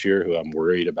role this year who I'm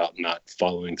worried about not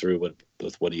following through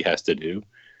with what he has to do.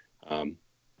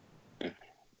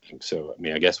 So, I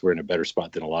mean, I guess we're in a better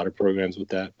spot than a lot of programs with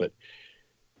that, but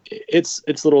it's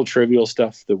little trivial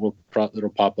stuff that'll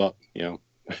pop up,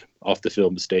 off the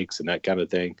field mistakes and that kind of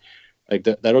thing. Like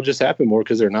that'll just happen more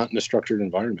because they're not in a structured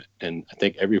environment. And I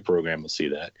think every program will see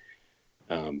that.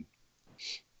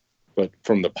 But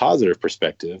from the positive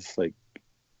perspective, like,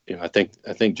 I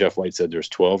think Jeff White said there's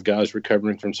 12 guys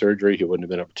recovering from surgery who wouldn't have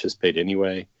been able to participate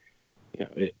anyway.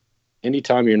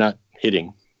 Anytime you're not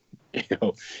hitting,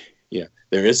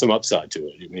 there is some upside to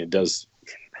it. I mean, it does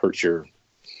hurt your,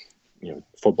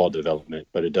 football development,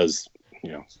 but it does,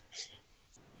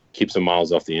 keep some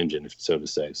miles off the engine, so to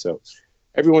say. So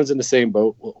everyone's in the same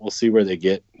boat. We'll see where they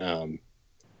get.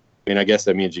 I guess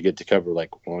that means you get to cover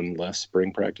like one less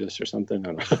spring practice or something.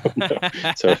 I don't know.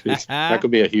 So that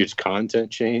could be a huge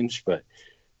content change, but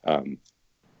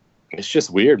it's just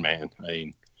weird, man. I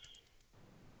mean,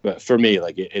 but for me,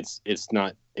 like it's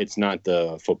not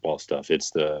the football stuff.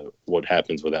 It's what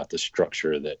happens without the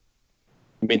structure that.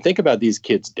 I mean, think about these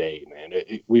kids' day, man.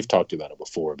 We've talked about it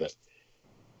before, but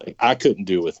like, I couldn't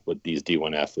do with what these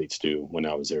D1 athletes do when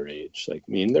I was their age. Like,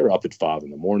 I mean, they're up at 5 a.m.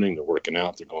 They're working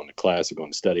out. They're going to class. They're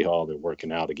going to study hall. They're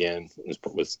working out again with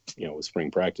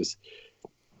spring practice.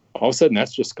 All of a sudden,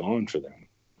 that's just gone for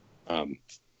them.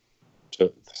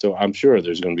 So I'm sure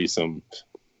there's going to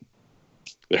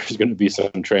be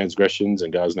some transgressions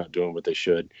and guys not doing what they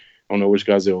should. I don't know which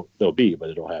guys they'll be, but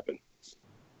it'll happen.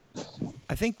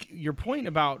 I think your point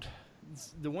about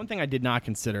the one thing I did not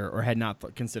consider or had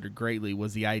not considered greatly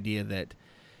was the idea that,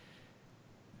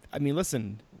 I mean,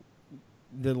 listen,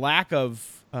 the lack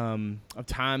of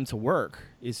time to work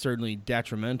is certainly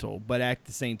detrimental, but at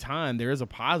the same time, there is a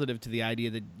positive to the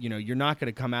idea that, you're not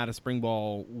going to come out of spring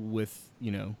ball with,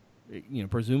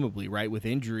 presumably, right, with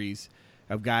injuries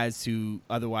of guys who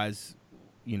otherwise,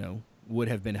 would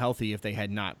have been healthy if they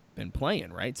had not been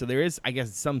playing, right? So there is, I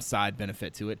guess, some side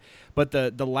benefit to it. But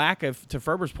the lack of, to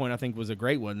Ferber's point, I think was a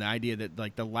great one. The idea that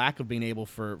like the lack of being able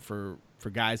for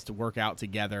guys to work out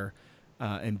together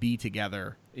and be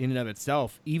together in and of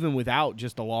itself, even without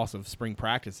just a loss of spring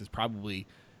practice, is probably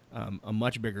a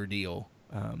much bigger deal.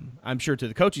 I'm sure to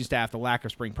the coaching staff, the lack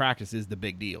of spring practice is the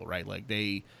big deal, right? Like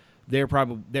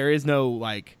there is no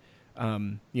like,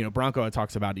 Bronco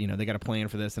talks about, they got a plan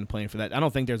for this and a plan for that. I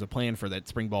don't think there's a plan for that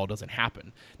spring ball doesn't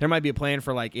happen. There might be a plan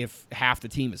for like if half the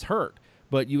team is hurt,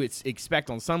 but you expect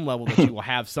on some level that you will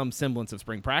have some semblance of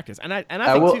spring practice. And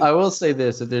I will say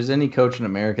this: if there's any coach in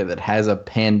America that has a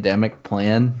pandemic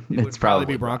plan, it's probably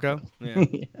be Bronco. Yeah.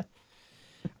 Yeah.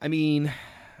 I mean,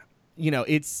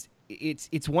 it's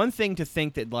one thing to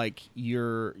think that like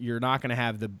you're not going to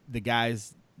have the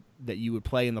guys that you would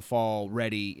play in the fall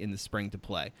ready in the spring to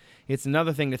play. It's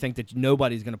another thing to think that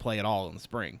nobody's going to play at all in the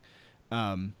spring.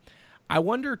 I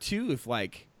wonder too if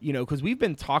like, cause we've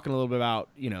been talking a little bit about,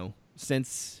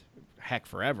 since heck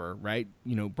forever, right?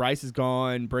 Bryce is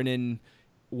gone. Brennan,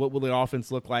 what will the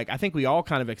offense look like? I think we all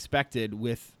kind of expected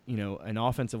with, an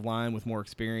offensive line with more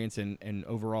experience and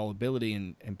overall ability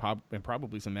and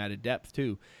probably some added depth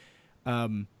too.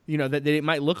 That it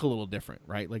might look a little different,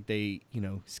 right? Like they,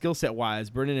 skill set wise,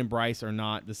 Brennan and Bryce are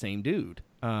not the same dude.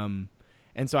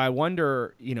 And so I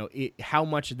wonder, how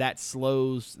much that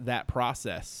slows that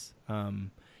process.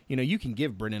 You can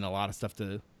give Brennan a lot of stuff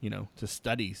to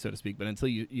study, so to speak, but until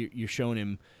you're showing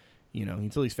him,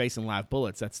 until he's facing live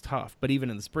bullets, that's tough. But even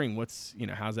in the spring,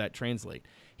 how's that translate?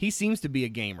 He seems to be a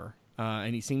gamer,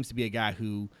 and he seems to be a guy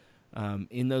who,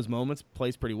 in those moments,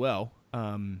 plays pretty well.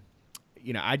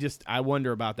 I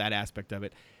wonder about that aspect of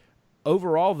it.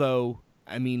 Overall, though,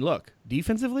 I mean, look,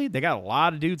 defensively, they got a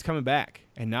lot of dudes coming back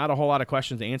and not a whole lot of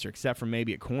questions to answer except for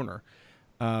maybe at corner.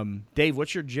 Dave,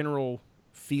 what's your general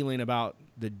feeling about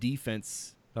the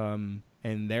defense and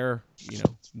their,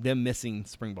 them missing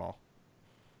spring ball?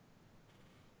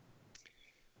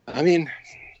 I mean,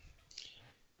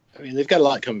 they've got a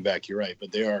lot coming back. You're right,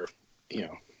 but they are,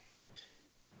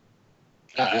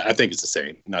 I think it's the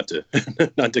same. Not to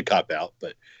not to cop out,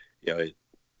 but it'd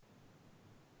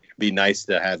be nice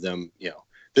to have them.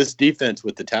 This defense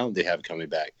with the talent they have coming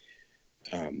back,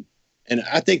 and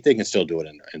I think they can still do it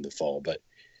in the fall. But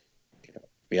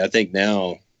I think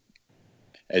now,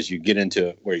 as you get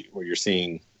into where you're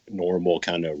seeing normal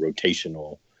kind of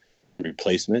rotational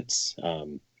replacements,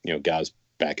 guys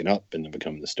backing up and then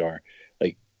becoming the star.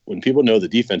 Like when people know the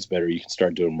defense better, you can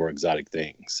start doing more exotic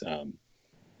things.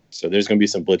 So there's going to be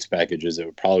some blitz packages that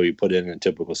would probably be put in a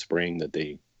typical spring that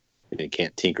they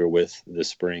can't tinker with this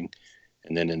spring.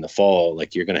 And then in the fall,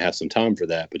 like you're going to have some time for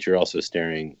that, but you're also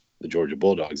staring the Georgia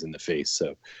Bulldogs in the face.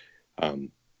 So,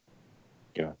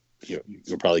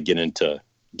 you'll probably get into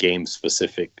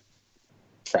game-specific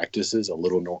practices a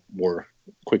little more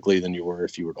quickly than you were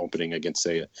if you were opening against,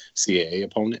 say, a CAA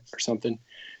opponent or something.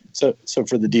 So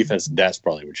for the defense, that's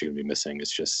probably what you're going to be missing.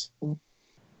 It's just,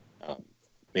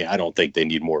 I don't think they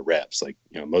need more reps. Like,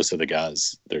 most of the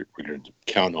guys we're going to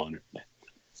count on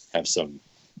have some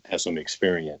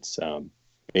experience.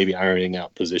 Maybe ironing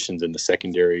out positions in the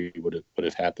secondary would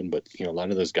have happened, but a lot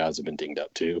of those guys have been dinged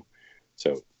up too.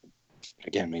 So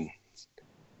again,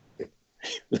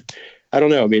 I don't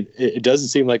know. It doesn't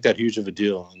seem like that huge of a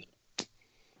deal,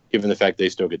 given the fact they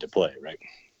still get to play, right?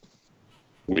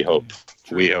 We hope.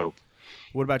 Sure. We hope.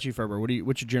 What about you, Ferber?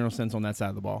 What's your general sense on that side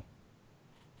of the ball?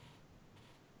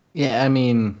 Yeah,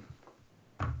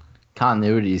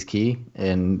 continuity is key,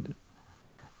 and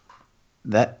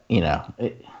that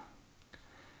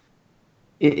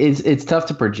it's tough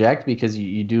to project because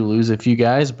you do lose a few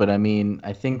guys, but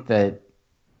I think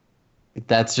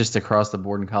that's just across the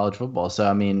board in college football. So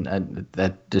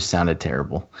that just sounded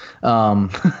terrible.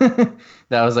 That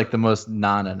was like the most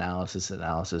non-analysis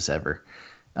ever.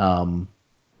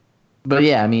 But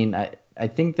yeah, I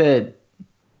think that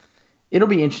it'll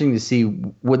be interesting to see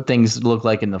what things look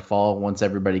like in the fall once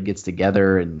everybody gets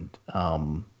together. And I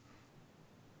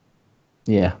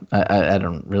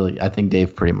don't really. I think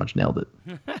Dave pretty much nailed it.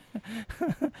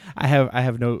 I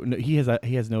have no. He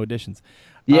has no additions.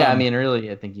 Yeah,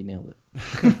 really, I think you nailed it.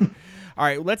 All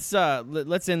right, let's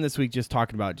end this week just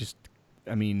talking about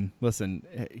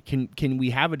listen, can we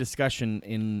have a discussion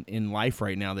in life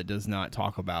right now that does not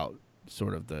talk about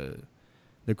sort of the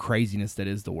craziness that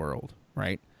is the world,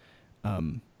 right?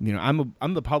 I'm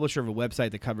the publisher of a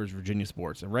website that covers Virginia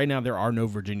sports, and right now there are no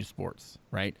Virginia sports,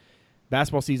 right?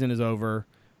 Basketball season is over.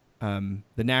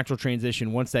 The natural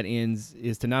transition once that ends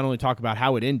is to not only talk about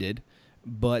how it ended,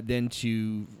 but then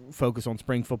to focus on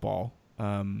spring football,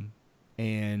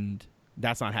 and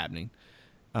that's not happening.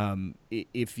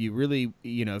 If you really,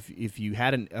 if you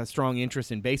had a strong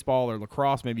interest in baseball or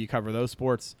lacrosse, maybe you cover those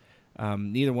sports,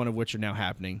 neither one of which are now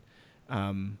happening.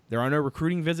 There are no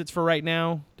recruiting visits for right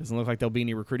now. Doesn't look like there'll be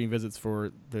any recruiting visits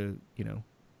for the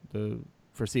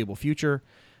foreseeable future.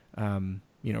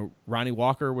 Ronnie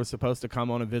Walker was supposed to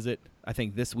come on a visit, I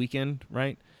think this weekend,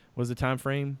 right, was the time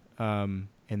frame.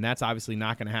 And that's obviously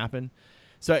not going to happen.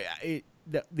 So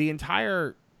the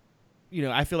entire,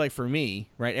 I feel like for me,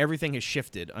 right, everything has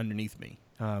shifted underneath me.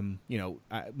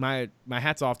 My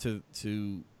hat's off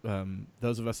to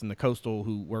those of us in the coastal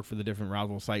who work for the different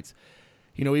Roswell sites.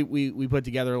 We put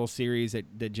together a little series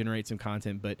that generates some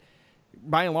content, but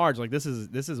by and large, like this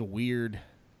is a weird,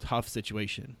 tough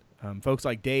situation. Folks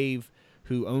like Dave,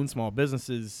 who own small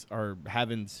businesses, are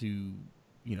having to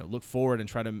look forward and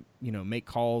try to make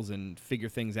calls and figure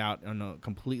things out on a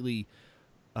completely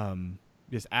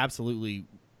just absolutely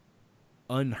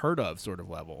unheard of sort of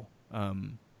level.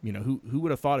 Who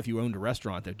would have thought if you owned a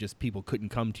restaurant that just people couldn't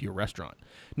come to your restaurant?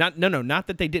 Not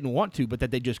that they didn't want to, but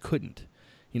that they just couldn't.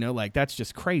 That's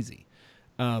just crazy.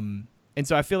 And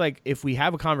so I feel like if we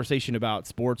have a conversation about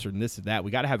sports or this or that,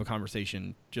 we got to have a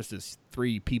conversation just as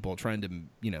three people trying to,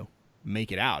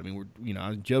 make it out.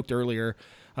 I joked earlier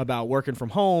about working from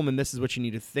home, and this is what you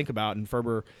need to think about. And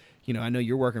Ferber, I know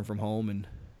you're working from home, and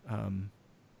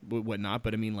whatnot.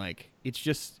 But I mean, like, it's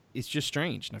just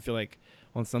strange, and I feel like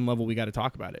on some level we got to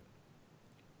talk about it.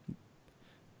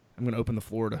 I'm going to open the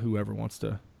floor to whoever wants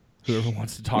to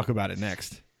talk about it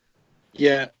next.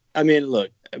 Yeah, I mean,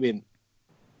 look,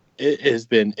 it has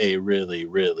been a really,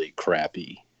 really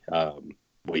crappy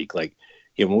week. Like,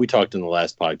 when we talked in the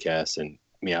last podcast, and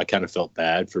I kind of felt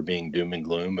bad for being doom and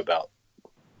gloom about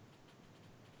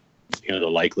the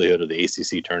likelihood of the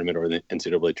ACC tournament or the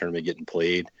NCAA tournament getting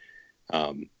played.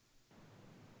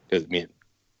 Because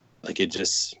like, it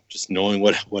just knowing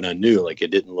what I knew, like,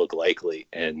 it didn't look likely.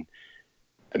 And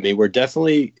we're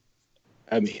definitely,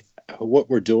 what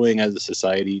we're doing as a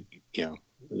society,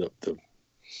 the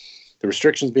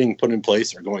restrictions being put in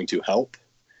place are going to help,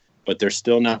 but they're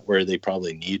still not where they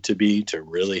probably need to be to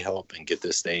really help and get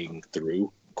this thing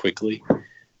through quickly.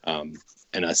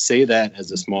 And I say that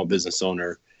as a small business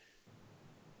owner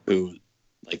who,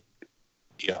 like,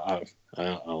 I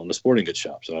own a sporting goods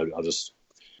shop. So I'll just,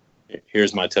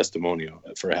 here's my testimonial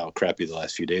for how crappy the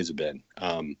last few days have been.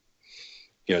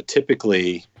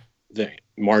 Typically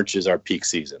March is our peak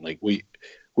season. Like, we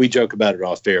joke about it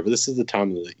off air, but this is the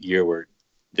time of the year where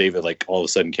David, like, all of a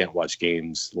sudden can't watch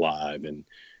games live, and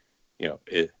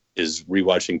it is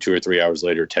rewatching 2 or 3 hours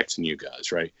later, texting you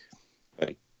guys, right?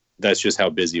 Like, that's just how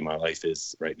busy my life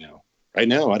is right now. Right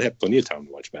now, I'd have plenty of time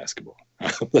to watch basketball.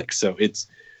 So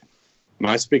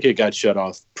my spigot got shut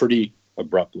off pretty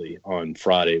abruptly on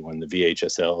Friday when the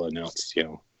VHSL announced,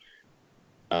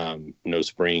 no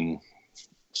spring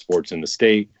sports in the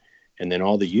state. And then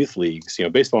all the youth leagues,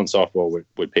 baseball and softball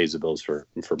would pay the bills for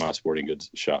my sporting goods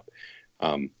shop.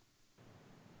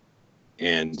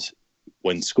 And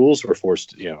when schools were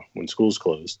forced, when schools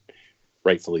closed,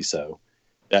 rightfully so,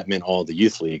 that meant all the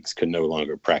youth leagues could no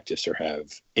longer practice or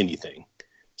have anything.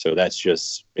 So that's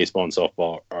just baseball and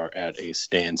softball are at a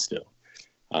standstill.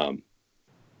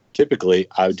 Typically,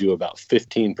 I would do about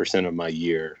 15% of my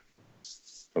year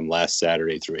from last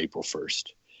Saturday through April 1st.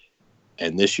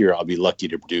 And this year, I'll be lucky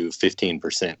to do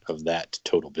 15% of that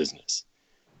total business.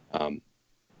 And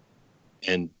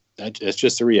that's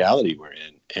just the reality we're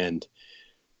in. And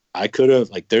I could have,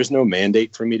 like, there's no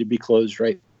mandate for me to be closed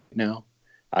right now.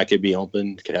 I could be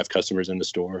open, could have customers in the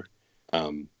store.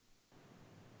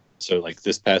 So, like,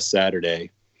 this past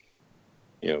Saturday,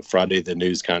 Friday, the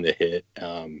news kind of hit.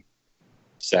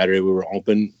 Saturday, we were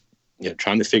open,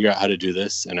 trying to figure out how to do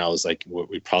this. And I was like,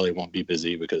 we probably won't be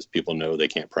busy because people know they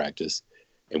can't practice.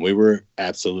 And we were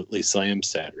absolutely slammed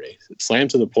Saturday.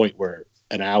 Slammed to the point where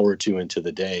an hour or two into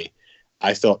the day,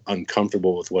 I felt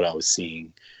uncomfortable with what I was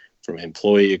seeing, from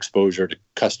employee exposure to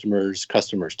customers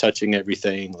touching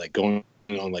everything, like going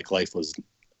on like life was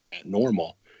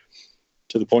normal,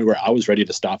 to the point where I was ready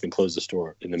to stop and close the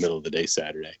store in the middle of the day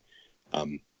Saturday.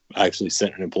 I actually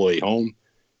sent an employee home,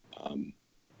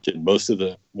 did most of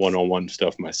the one-on-one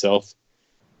stuff myself,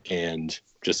 and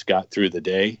just got through the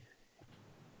day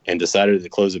and decided to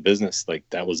close the business. Like,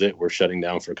 that was it. We're shutting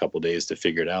down for a couple of days to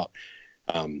figure it out.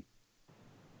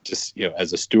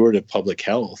 As a steward of public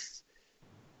health,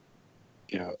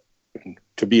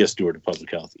 to be a steward of public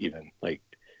health, even, like,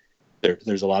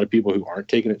 there's a lot of people who aren't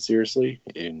taking it seriously.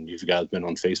 And you guys been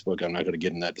on Facebook. I'm not going to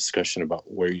get in that discussion about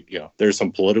where, there's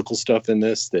some political stuff in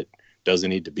this that doesn't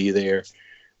need to be there.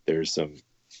 There's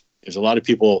a lot of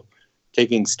people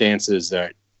taking stances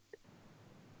that,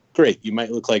 great, you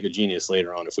might look like a genius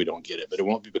later on if we don't get it, but it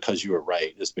won't be because you were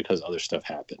right. It's because other stuff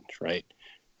happened, right?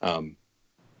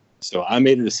 So I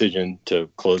made a decision to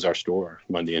close our store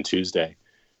Monday and Tuesday.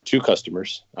 2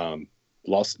 customers,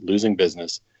 losing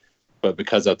business, but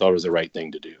because I thought it was the right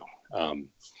thing to do.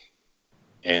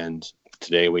 And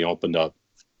today we opened up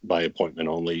by appointment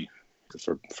only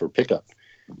for pickup.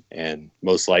 And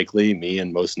most likely, me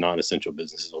and most non-essential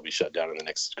businesses will be shut down in the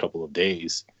next couple of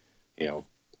days,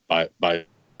 by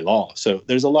law. So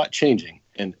there's a lot changing,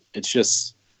 and it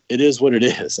is what it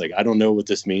is. Like, I don't know what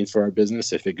this means for our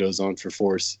business. If it goes on for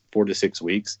 4 to 6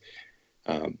 weeks,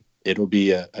 it'll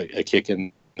be a kick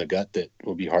in the gut that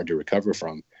will be hard to recover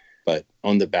from. But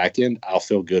on the back end, I'll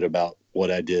feel good about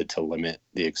what I did to limit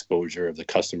the exposure of the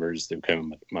customers that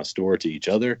come to my store to each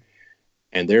other,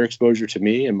 and their exposure to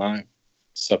me and my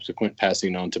subsequent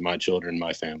passing on to my children,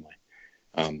 my family.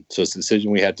 So it's a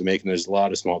decision we had to make, and there's a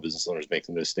lot of small business owners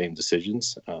making those same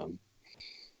decisions.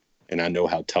 And I know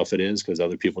how tough it is because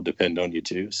other people depend on you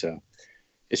too. So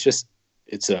it's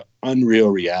an unreal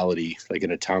reality, like,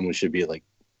 in a time we should be, like,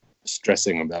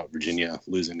 stressing about Virginia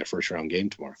losing their first round game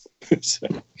tomorrow. So,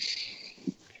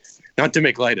 not to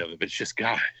make light of it, but it's just,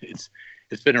 God, it's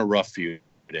been a rough few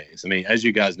days. I mean, as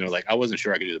you guys know, like, I wasn't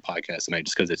sure I could do the podcast tonight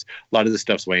just because a lot of this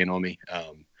stuff's weighing on me.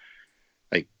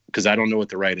 Like, because I don't know what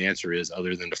the right answer is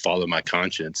other than to follow my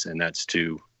conscience, and that's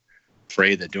to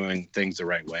pray that doing things the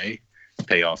right way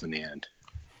pay off in the end.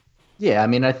 Yeah, I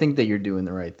mean, I think that you're doing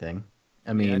the right thing.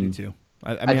 I mean, I do too.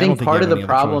 I think don't think part you of have the any other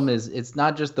problem choice. is it's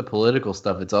not just the political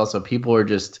stuff. It's also people are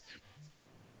just,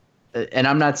 and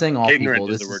I'm not saying all Ignorant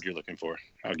people. is This the word you're looking for.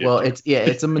 well, it's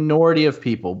a minority of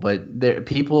people, but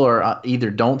people are either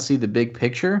don't see the big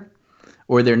picture,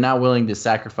 or they're not willing to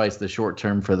sacrifice the short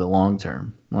term for the long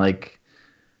term. Like,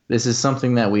 this is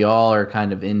something that we all are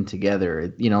kind of in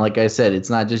together. You know, like I said, it's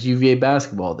not just UVA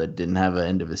basketball that didn't have an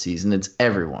end of a season. It's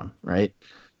everyone, right?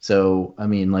 So, I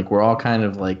mean, like, we're all kind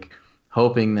of like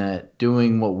hoping that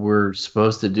doing what we're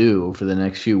supposed to do for the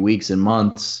next few weeks and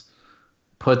months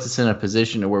puts us in a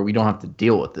position to where we don't have to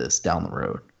deal with this down the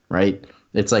road, right?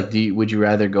 It's like, would you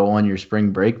rather go on your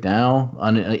spring break now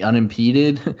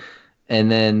unimpeded and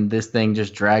then this thing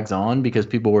just drags on because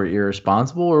people were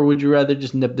irresponsible, or would you rather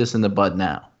just nip this in the bud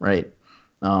now, right?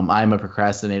 I'm a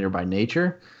procrastinator by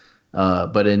nature,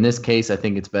 but in this case, I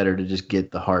think it's better to just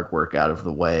get the hard work out of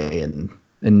the way and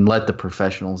let the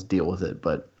professionals deal with it.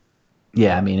 But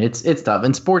yeah, I mean, it's tough,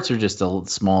 and sports are just a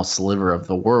small sliver of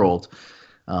the world.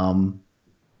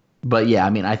 But yeah, I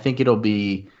mean, I think it'll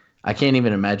be. I can't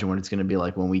even imagine what it's going to be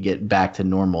like when we get back to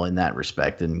normal in that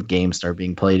respect, and games start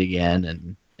being played again,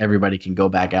 and everybody can go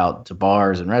back out to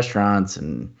bars and restaurants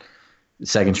and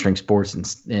second string sports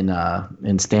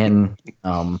in Stanton.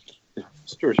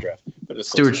 Stewart's Draft.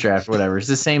 Stewart's Draft, whatever. It's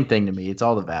the same thing to me. It's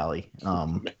all the Valley.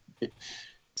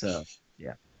 So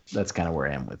yeah, that's kind of where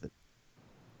I am with it.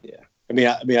 Yeah,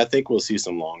 I mean, I think we'll see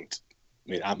some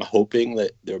I'm hoping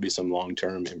that there'll be some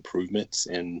long-term improvements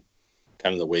in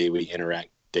kind of the way we interact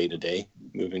day to day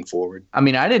moving forward. I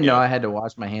mean, I didn't know I had to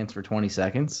wash my hands for 20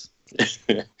 seconds.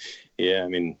 Yeah, I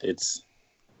mean, it's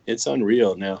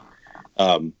unreal now.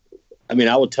 I mean,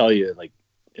 I will tell you, like,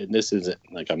 and this isn't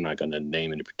like, I'm not going to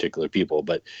name any particular people,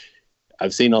 but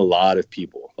I've seen a lot of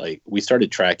people. Like, we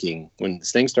started tracking when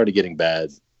things started getting bad.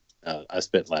 I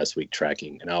spent last week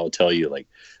tracking, and I will tell you, like,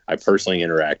 I personally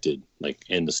interacted, like,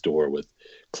 in the store with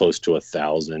close to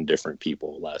 1,000 different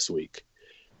people last week.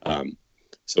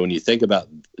 So when you think about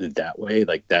it that way,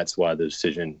 like, that's why the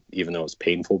decision, even though it's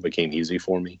painful, became easy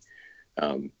for me.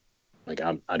 Like,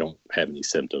 I don't have any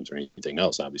symptoms or anything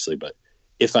else, obviously, but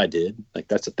if I did, like,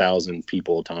 that's 1,000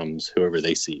 people times whoever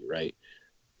they see, right?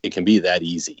 It can be that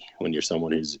easy when you're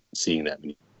someone who's seeing that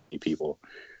many people.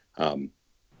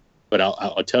 But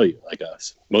I'll tell you, like,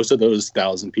 most of those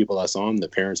 1,000 people I saw, the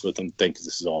parents with them think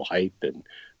this is all hype and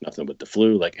nothing but the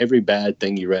flu. Like, every bad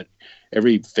thing you read,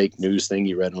 every fake news thing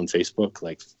you read on Facebook,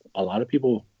 like, a lot of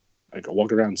people like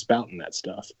walk around spouting that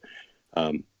stuff.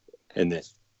 And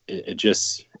it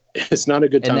just, it's not a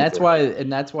good time. And that's why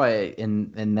I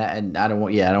don't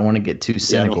want to get too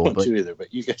cynical, I don't want to either,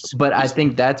 but you guys. But I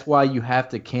think that's why you have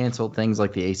to cancel things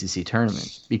like the ACC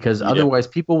tournament, because otherwise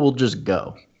people will just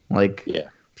go. Like,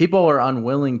 people are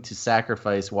unwilling to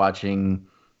sacrifice watching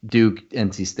Duke,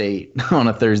 NC State on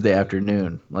a Thursday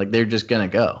afternoon. Like, they're just gonna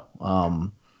go.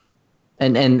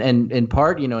 And in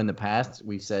part, you know, in the past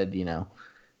we've said, you know,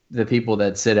 the people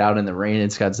that sit out in the rain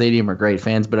at Scott Stadium are great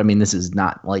fans, but I mean, this is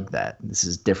not like that. This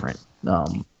is different.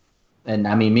 And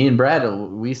I mean, me and Brad,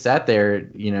 we sat there,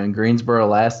 you know, in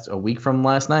Greensboro a week from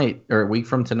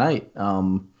tonight.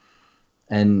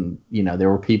 And, you know, there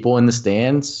were people in the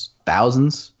stands,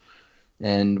 thousands.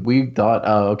 And we thought,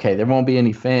 oh, okay, there won't be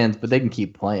any fans, but they can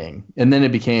keep playing. And then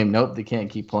it became, nope, they can't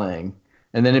keep playing.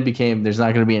 And then it became, there's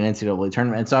not going to be an NCAA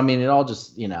tournament. And so, I mean, it all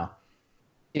just, you know,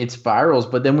 it spirals.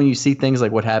 But then when you see things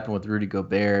like what happened with Rudy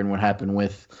Gobert and what happened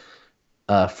with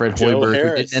Fred Hoiberg,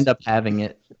 who didn't end up having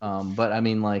it. But, I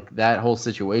mean, like, that whole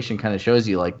situation kind of shows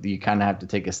you, like, you kind of have to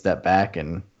take a step back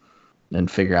and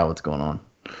figure out what's going on.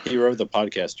 He wrote the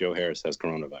podcast, Joe Harris has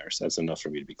coronavirus. That's enough for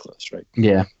me to be close, right?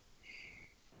 Yeah.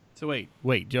 So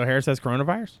wait, Joe Harris has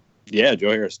coronavirus? Yeah, Joe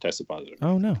Harris tested positive.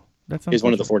 Oh no, that's he's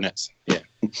one of the four Nets. Yeah.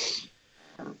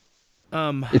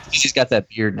 He's got that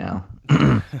beard now.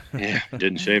 Yeah,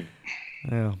 didn't shave.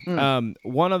 Yeah.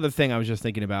 One other thing I was just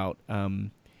thinking about.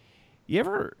 You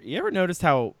ever noticed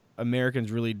how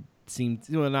Americans really seem?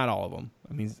 Well, not all of them.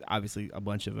 I mean, obviously, a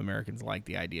bunch of Americans like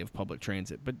the idea of public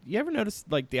transit. But you ever notice,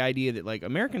 like, the idea that, like,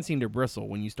 Americans seem to bristle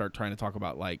when you start trying to talk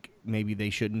about, like, maybe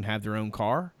they shouldn't have their own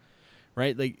car?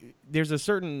 Right? Like, there's a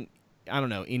certain, I don't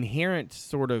know, inherent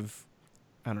sort of,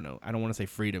 I don't know, I don't want to say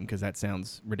freedom because that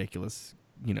sounds ridiculous,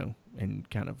 you know, and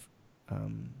kind of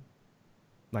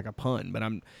like a pun, but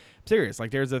I'm serious.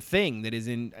 Like, there's a thing that is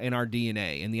in our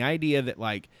DNA, and the idea that,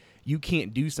 like, you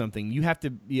can't do something, you have to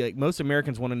be, like, most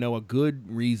Americans want to know a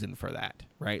good reason for that,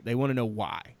 right? They want to know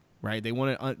why, right? They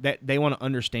want to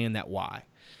understand that why.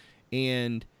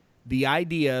 And the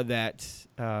idea that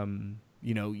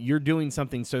you're doing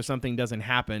something so something doesn't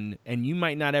happen, and you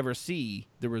might not ever see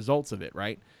the results of it,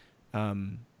 right?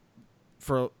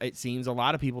 For it seems a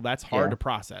lot of people that's hard to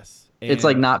process. It's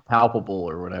like not palpable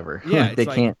or whatever. Yeah, they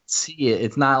can't see it.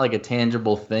 It's not like a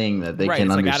tangible thing that they can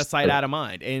understand. It's like out of sight, out of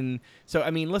mind. And so, I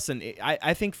mean, listen,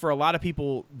 I think for a lot of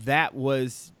people that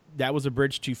was a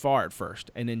bridge too far at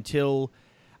first. And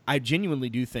I genuinely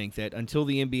do think that until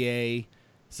the NBA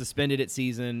suspended its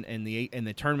season and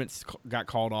the tournaments got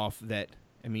called off, that,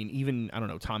 I mean, even, I don't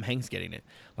know, Tom Hanks getting it.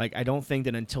 Like, I don't think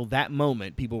that until that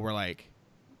moment people were like,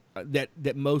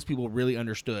 that most people really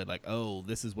understood, like, oh,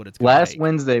 this is what it's going to take. Last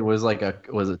Wednesday was like a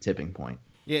tipping point.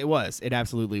 Yeah, it was. It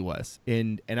absolutely was.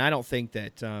 And I don't think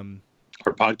that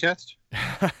our podcast.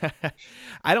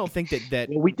 I don't think that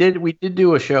well, we did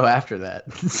do a show after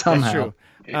that somehow.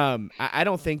 That's true. I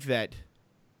don't think that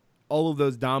all of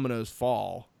those dominoes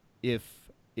fall if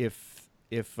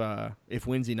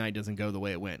Wednesday night doesn't go the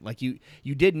way it went. Like you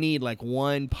did need like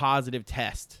one positive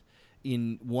test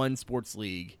in one sports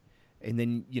league. And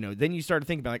then, then you start to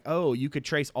think about like, oh, you could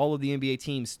trace all of the NBA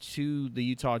teams to the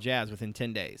Utah Jazz within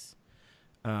 10 days.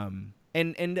 And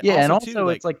also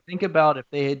it's like, think about if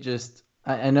they had just,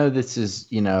 I know this is,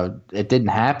 it didn't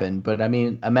happen, but I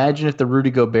mean, imagine if the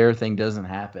Rudy Gobert thing doesn't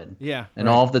happen. Yeah. And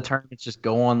all of the tournaments just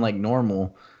go on like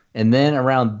normal. And then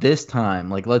around this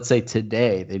time, like let's say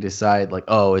today, they decide like,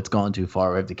 oh, it's gone too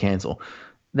far, we have to cancel.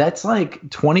 That's like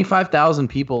 25,000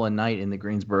 people a night in the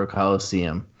Greensboro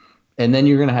Coliseum. And then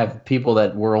you're going to have people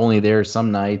that were only there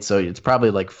some nights. So it's probably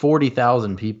like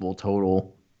 40,000 people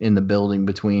total in the building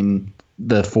between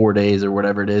the 4 days or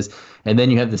whatever it is. And then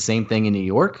you have the same thing in New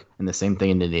York and the same thing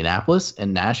in Indianapolis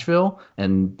and Nashville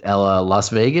and Las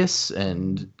Vegas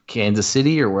and Kansas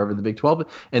City or wherever the Big 12 is.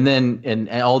 And then and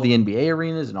all the NBA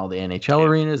arenas and all the NHL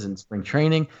arenas and spring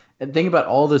training. And think about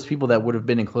all those people that would have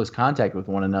been in close contact with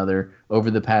one another over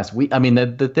the past week. I mean,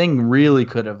 the thing really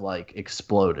could have like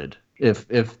exploded if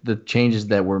the changes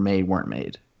that were made weren't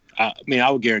made. I mean, I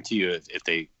would guarantee you if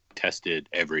they tested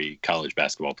every college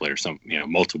basketball player,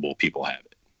 multiple people have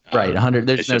it. Right, 100.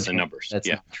 There's it's just the numbers. That's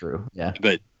not true. Yeah,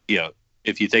 but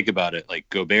if you think about it, like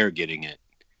Gobert getting it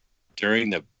during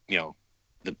the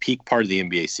peak part of the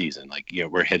NBA season, like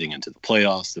we're heading into the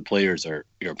playoffs. The players are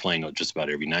playing just about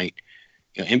every night.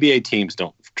 NBA teams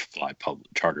don't fly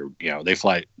public charter. They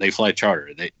fly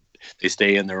charter. They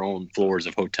stay in their own floors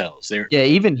of hotels.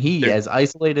 Even as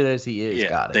isolated as he is,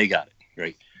 got it. They got it,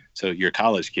 right? So your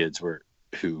college kids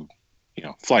who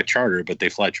fly charter, but they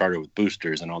fly charter with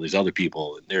boosters and all these other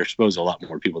people. They're exposed to a lot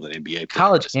more people than NBA.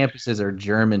 College campuses are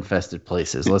germ-infested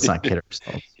places. Let's not kid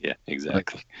ourselves. Yeah,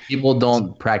 exactly. Like, people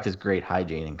don't practice great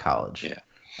hygiene in college. Yeah.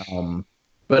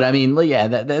 But I mean,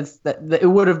 that it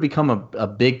would have become a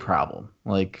big problem.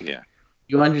 Like,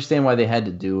 you understand why they had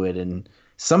to do it, and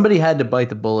somebody had to bite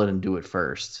the bullet and do it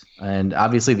first. And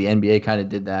obviously the NBA kind of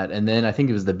did that. And then I think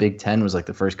it was the Big Ten was like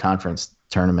the first conference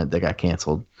tournament that got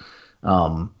canceled.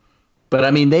 But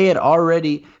I mean, they had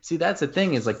already that's the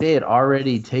thing is like they had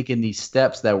already taken these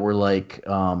steps that were like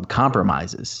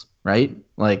compromises, right?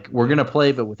 Like we're going to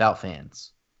play, but without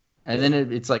fans. And then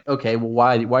it's like, okay, well,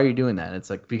 why are you doing that?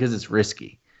 It's like, because it's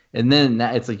risky. And then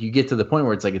it's like you get to the point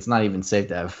where it's like it's not even safe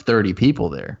to have 30 people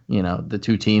there, the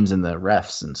two teams and the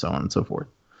refs and so on and so forth.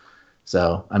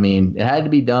 So, I mean, it had to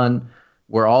be done.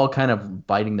 We're all kind of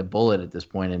biting the bullet at this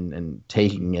point and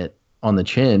taking it on the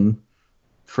chin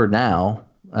for now.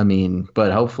 I mean,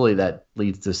 but hopefully that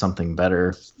leads to something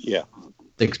better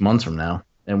 6 months from now.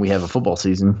 And we have a football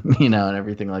season, and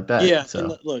everything like that. Yeah. So.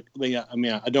 And look, I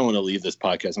mean, I don't want to leave this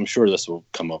podcast. I'm sure this will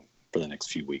come up for the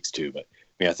next few weeks too, but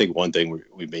I think one thing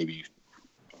we maybe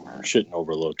shouldn't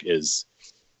overlook is,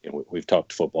 we've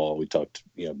talked football, we talked,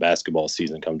 basketball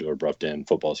season come to an abrupt end,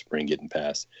 football spring getting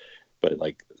past, but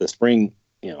like the spring,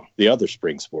 the other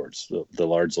spring sports, the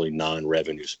largely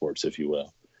non-revenue sports, if you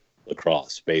will,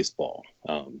 lacrosse, baseball,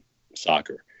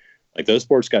 soccer, like those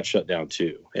sports got shut down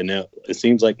too. And now it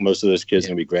seems like most of those kids are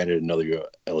going to be granted another year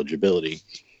eligibility,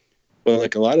 but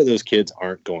like a lot of those kids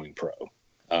aren't going pro.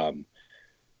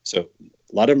 So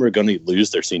a lot of them are going to lose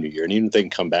their senior year, and even if they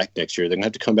can come back next year, they're going to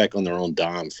have to come back on their own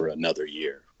dime for another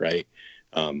year, right?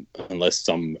 Unless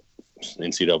some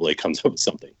NCAA comes up with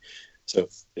something. So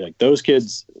like those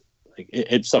kids, like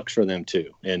it sucks for them too,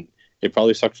 and it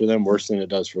probably sucks for them worse than it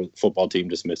does for the football team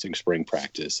just missing spring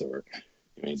practice, or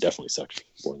it definitely sucks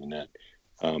more than that,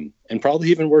 and probably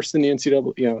even worse than the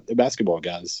NCAA. The basketball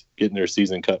guys getting their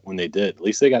season cut when they did. At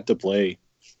least they got to play.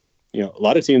 A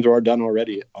lot of teams are done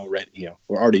already.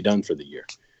 We're already done for the year.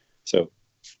 So,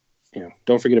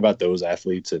 don't forget about those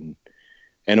athletes and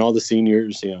all the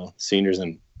seniors, seniors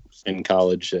in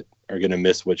college that are going to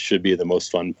miss what should be the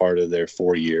most fun part of their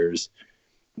 4 years.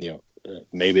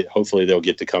 Hopefully they'll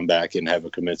get to come back and have a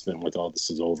commencement with all this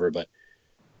is over. But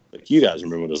like, you guys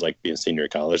remember what it was like being a senior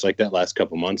at college. Like, that last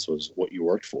couple months was what you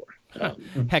worked for.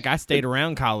 Heck, I stayed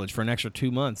around college for an extra 2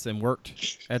 months and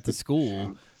worked at the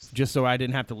school just so I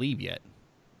didn't have to leave yet.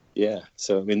 Yeah.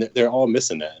 So, I mean, they're all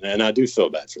missing that. And I do feel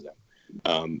bad for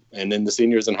them. And then the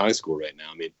seniors in high school right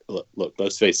now, I mean, look,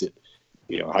 let's face it,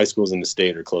 high schools in the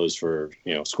state are closed for,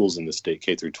 schools in the state,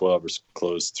 K through 12 are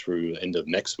closed through the end of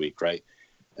next week. Right.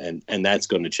 And that's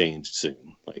going to change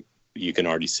soon. Like, you can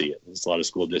already see it. There's a lot of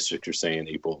school districts are saying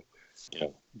April,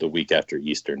 the week after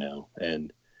Easter now.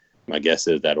 And my guess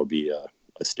is that'll be a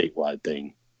statewide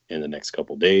thing in the next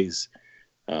couple of days.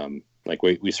 Like,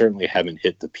 we certainly haven't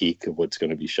hit the peak of what's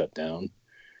going to be shut down.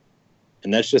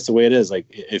 And that's just the way it is. Like,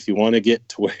 if you want to get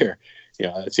to where,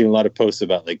 I've seen a lot of posts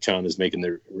about like China's making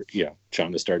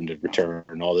China's starting to return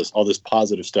and all this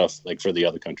positive stuff, like, for the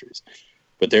other countries.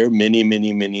 But they're many,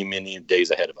 many, many, many days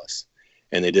ahead of us.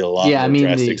 And they did a lot more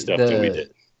drastic stuff than we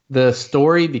did. The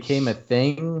story became a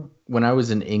thing when I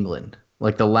was in England.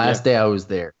 Like, the last day I was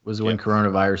there was when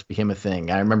coronavirus became a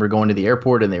thing. I remember going to the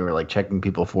airport and they were like checking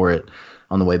people for it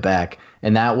on the way back.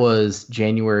 And that was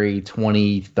January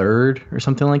 23rd or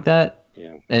something like that.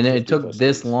 Yeah. And it took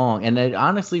this long. And it,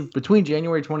 honestly, between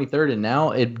January 23rd and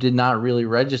now, it did not really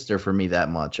register for me that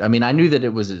much. I mean, I knew that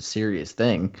it was a serious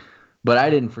thing, but I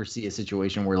didn't foresee a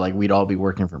situation where, like, we'd all be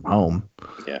working from home.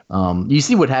 Yeah. You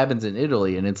see what happens in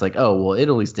Italy, and it's like, oh, well,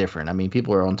 Italy's different. I mean,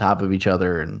 people are on top of each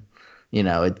other, and,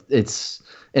 it's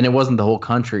and it wasn't the whole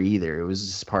country either. It was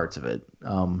just parts of it.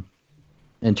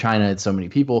 And China had so many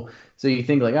people. So you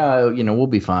think, like, we'll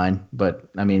be fine. But,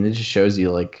 I mean, it just shows you,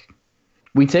 like,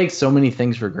 we take so many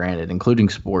things for granted, including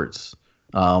sports.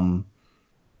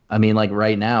 I mean, like,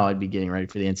 right now I'd be getting ready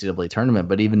for the NCAA tournament,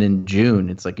 but even in June,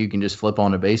 it's like you can just flip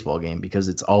on a baseball game because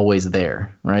it's always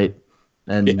there, right?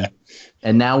 And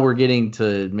now we're getting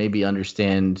to maybe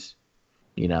understand,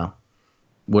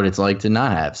 what it's like to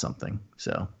not have something.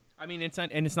 So I mean, it's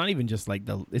not even just like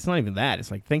it's not even that.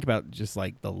 It's like, think about just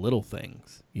like the little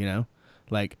things,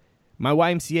 like my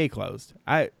YMCA closed.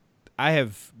 I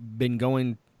have been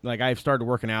going, like, I've started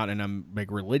working out and I'm like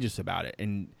religious about it,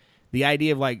 and the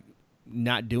idea of like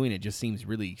not doing it just seems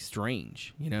really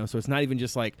strange, So it's not even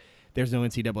just like there's no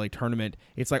NCAA tournament.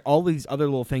 It's like all these other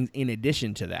little things in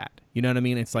addition to that. You know what I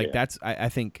mean? It's like that's I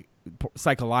think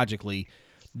psychologically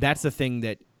that's the thing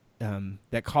that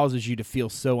that causes you to feel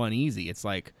so uneasy. It's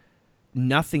like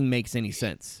nothing makes any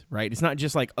sense, right? It's not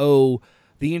just like, oh,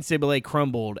 the NCAA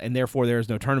crumbled and therefore there is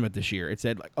no tournament this year. It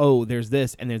said like, oh, there's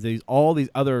this and there's all these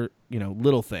other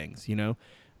little things,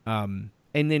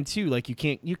 and then too, like, you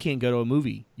can't go to a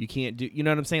movie. You can't do, you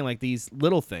know what I'm saying? Like, these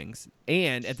little things.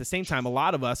 And at the same time, a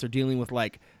lot of us are dealing with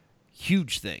like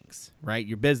huge things, right?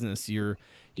 Your business, you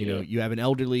have an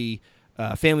elderly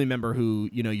family member who,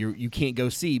 you can't go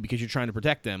see because you're trying to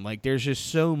protect them. Like, there's just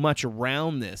so much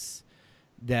around this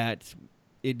that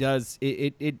it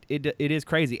is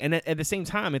crazy. And at the same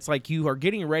time, it's like you are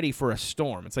getting ready for a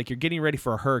storm. It's like you're getting ready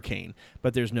for a hurricane,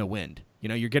 but there's no wind.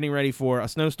 You're getting ready for a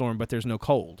snowstorm, but there's no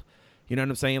cold. You know what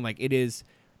I'm saying? Like,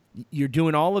 you're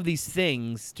doing all of these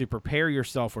things to prepare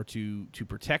yourself or to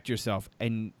protect yourself,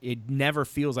 and it never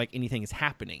feels like anything is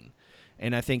happening.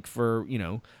 And I think for,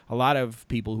 a lot of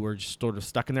people who are just sort of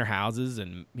stuck in their houses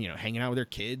and, hanging out with their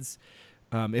kids,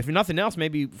 if nothing else,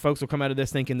 maybe folks will come out of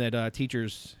this thinking that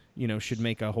teachers, should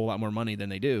make a whole lot more money than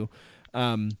they do.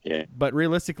 But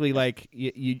realistically, like,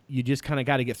 you just kind of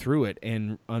got to get through it.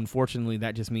 And unfortunately,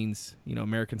 that just means,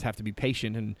 Americans have to be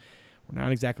patient, and we're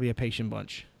not exactly a patient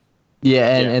bunch.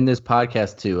 Yeah, and this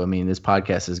podcast too. I mean, this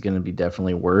podcast is going to be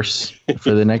definitely worse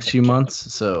for the next few months.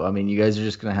 So, I mean, you guys are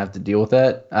just going to have to deal with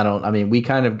that. We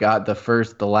kind of got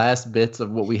the last bits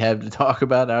of what we have to talk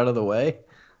about out of the way.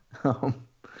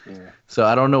 So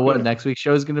I don't know what next week's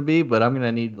show is going to be, but I'm going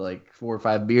to need like 4 or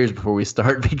 5 beers before we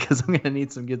start because I'm going to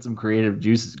need get some creative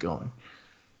juices going.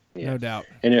 Yeah. No doubt.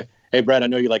 And hey, Brad, I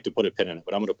know you like to put a pin in it,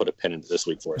 but I'm going to put a pin in it this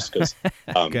week for us because,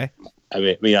 okay.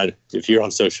 If you're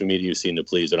on social media, you've seen the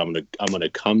pleas, and I'm going to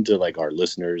come to like our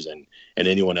listeners and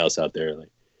anyone else out there. Like,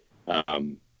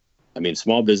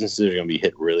 small businesses are going to be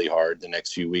hit really hard the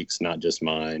next few weeks, not just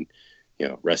mine,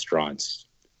 restaurants,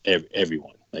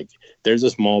 everyone. Like, there's a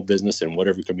small business in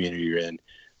whatever community you're in.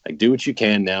 Like, do what you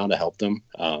can now to help them.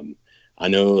 I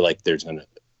know, like, there's going to,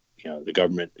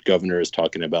 the governor is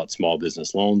talking about small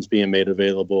business loans being made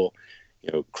available,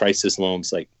 crisis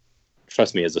loans. Like,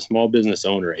 trust me, as a small business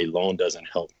owner, a loan doesn't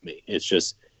help me. It's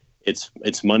just,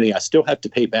 it's money I still have to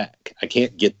pay back. I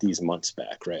can't get these months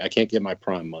back, right? I can't get my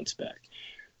prime months back.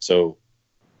 So,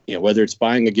 whether it's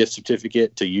buying a gift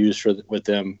certificate to use with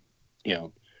them,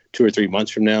 2 or 3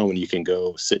 months from now when you can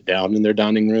go sit down in their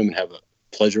dining room and have a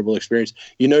pleasurable experience,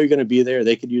 you're going to be there.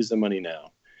 They could use the money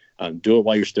now. Do it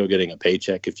while you're still getting a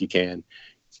paycheck if you can.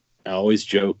 I always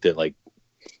joke that, like,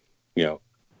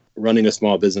 running a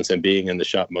small business and being in the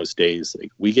shop most days,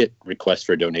 like, we get requests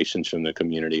for donations from the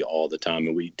community all the time,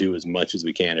 and we do as much as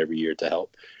we can every year to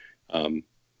help.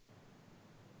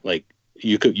 Like,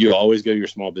 you always go to your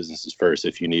small businesses first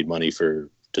if you need money to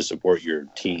support your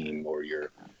team or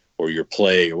your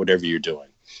play or whatever you're doing.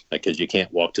 Like, because you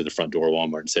can't walk to the front door of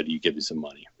Walmart and say, you give me some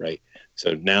money, right?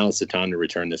 So now it's the time to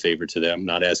return the favor to them.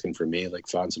 Not asking for me, like,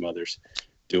 find some others,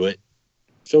 do it.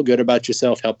 Feel good about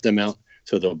yourself, help them out,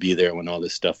 so they'll be there when all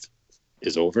this stuff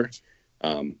is over.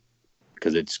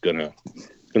 Because it's gonna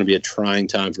be a trying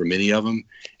time for many of them.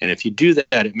 And if you do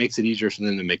that, it makes it easier for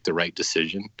them to make the right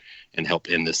decision and help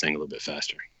end this thing a little bit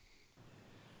faster.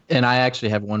 And I actually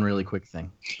have one really quick thing.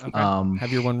 Okay.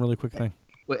 Have your one really quick thing.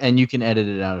 And you can edit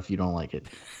it out if you don't like it.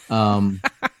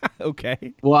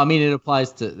 Okay. Well, I mean, it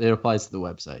applies to the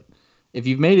website. If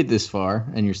you've made it this far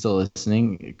and you're still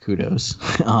listening, kudos.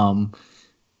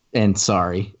 And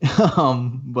sorry.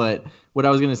 But what I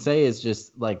was going to say is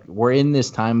just, like, we're in this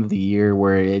time of the year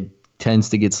where it tends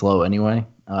to get slow anyway,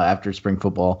 after spring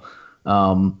football.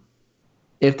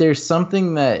 If there's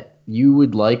something that you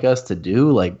would like us to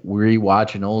do, like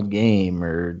rewatch an old game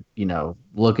or,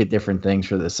 look at different things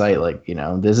for the site, like,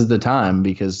 this is the time,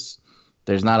 because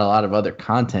there's not a lot of other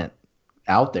content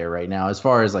out there right now as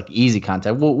far as, like, easy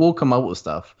content. We'll come up with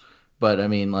stuff. But I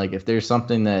mean, like, if there's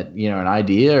something that, an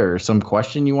idea or some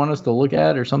question you want us to look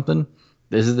at or something,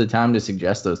 this is the time to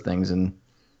suggest those things, and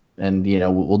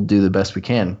we'll do the best we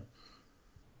can.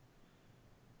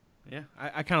 Yeah,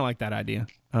 I kind of like that idea.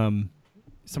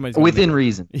 Somebody's within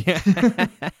reason. Yeah.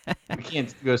 We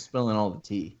can't go spilling all the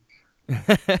tea.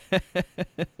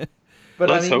 But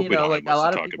Let's I hope mean, we don't like, have a much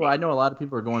lot to of talk people, about. I know a lot of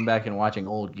people are going back and watching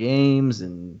old games,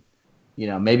 and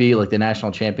maybe like the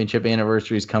national championship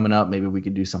anniversary is coming up. Maybe we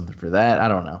could do something for that. I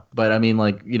don't know. But I mean,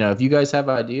 like, if you guys have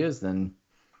ideas, then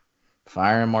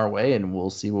fire them our way and we'll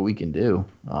see what we can do.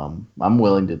 I'm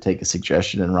willing to take a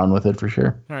suggestion and run with it for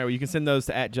sure. All right. Well, you can send those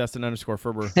to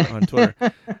 @Justin_Ferber on Twitter.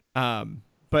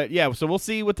 But yeah, so we'll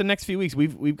see what the next few weeks.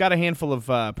 We've got a handful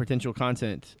of potential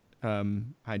content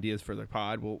ideas for the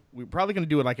pod. We're probably going to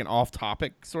do it like an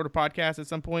off-topic sort of podcast at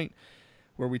some point,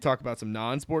 where we talk about some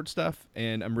non-sport stuff,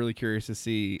 and I'm really curious to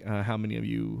see how many of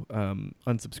you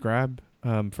unsubscribe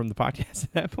from the podcast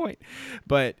at that point.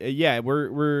 But yeah,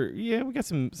 we got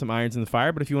some irons in the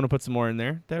fire. But if you want to put some more in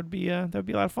there, that would be a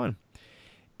lot of fun.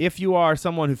 If you are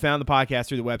someone who found the podcast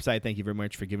through the website, thank you very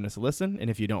much for giving us a listen. And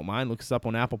if you don't mind, look us up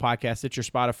on Apple Podcasts, Stitcher,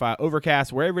 Spotify,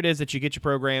 Overcast, wherever it is that you get your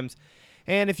programs.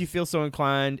 And if you feel so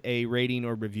inclined, a rating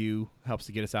or review helps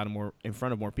to get us out in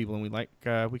front of more people, and we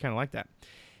kind of like that.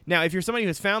 Now, if you're somebody who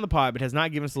has found the pod but has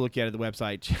not given us a look yet at the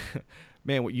website,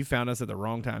 man, you found us at the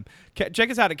wrong time.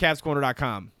 Check us out at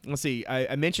CavsCorner.com. Let's see.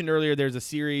 I mentioned earlier there's a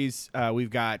series.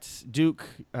 We've got Duke,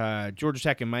 Georgia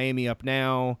Tech, and Miami up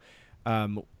now.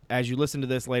 As you listen to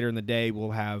this later in the day,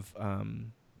 we'll have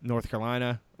North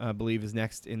Carolina, I believe, is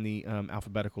next in the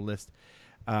alphabetical list.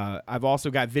 I've also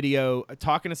got video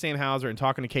talking to Sam Hauser and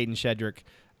talking to Caden Shedrick.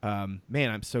 Man,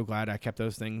 I'm so glad I kept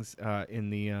those things in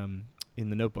the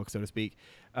notebook, so to speak.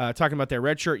 Talking about their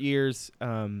redshirt years,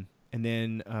 and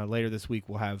then later this week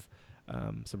we'll have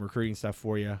some recruiting stuff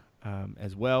for you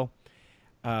as well.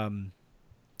 I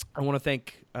want to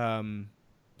thank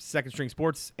Second String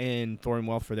Sports and Thorium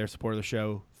Wealth for their support of the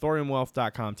show.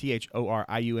 ThoriumWealth.com,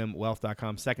 THORIUM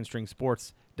Wealth.com,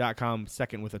 SecondStringSports.com,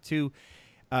 second with a 2.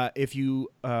 If you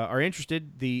are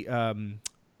interested, the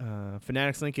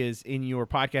Fanatics link is in your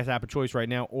podcast app of choice right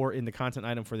now, or in the content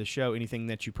item for the show. Anything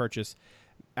that you purchase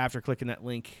after clicking that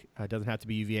link, doesn't have to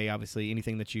be UVA, obviously.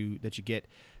 Anything that you get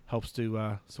helps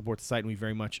to support the site, and we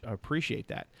very much appreciate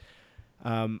that.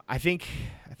 I think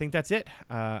that's it.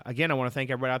 Again, I want to thank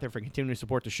everybody out there for continuing to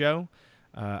support the show.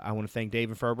 I want to thank Dave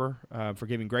and Ferber for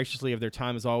giving graciously of their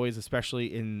time as always,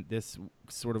 especially in this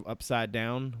sort of upside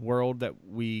down world that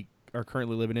we are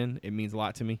currently living in. It means a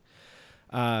lot to me.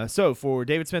 So for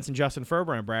David Spence and Justin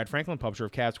Ferber, I'm Brad Franklin, publisher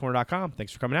of CavsCorner.com.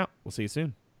 Thanks for coming out. We'll see you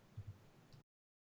soon.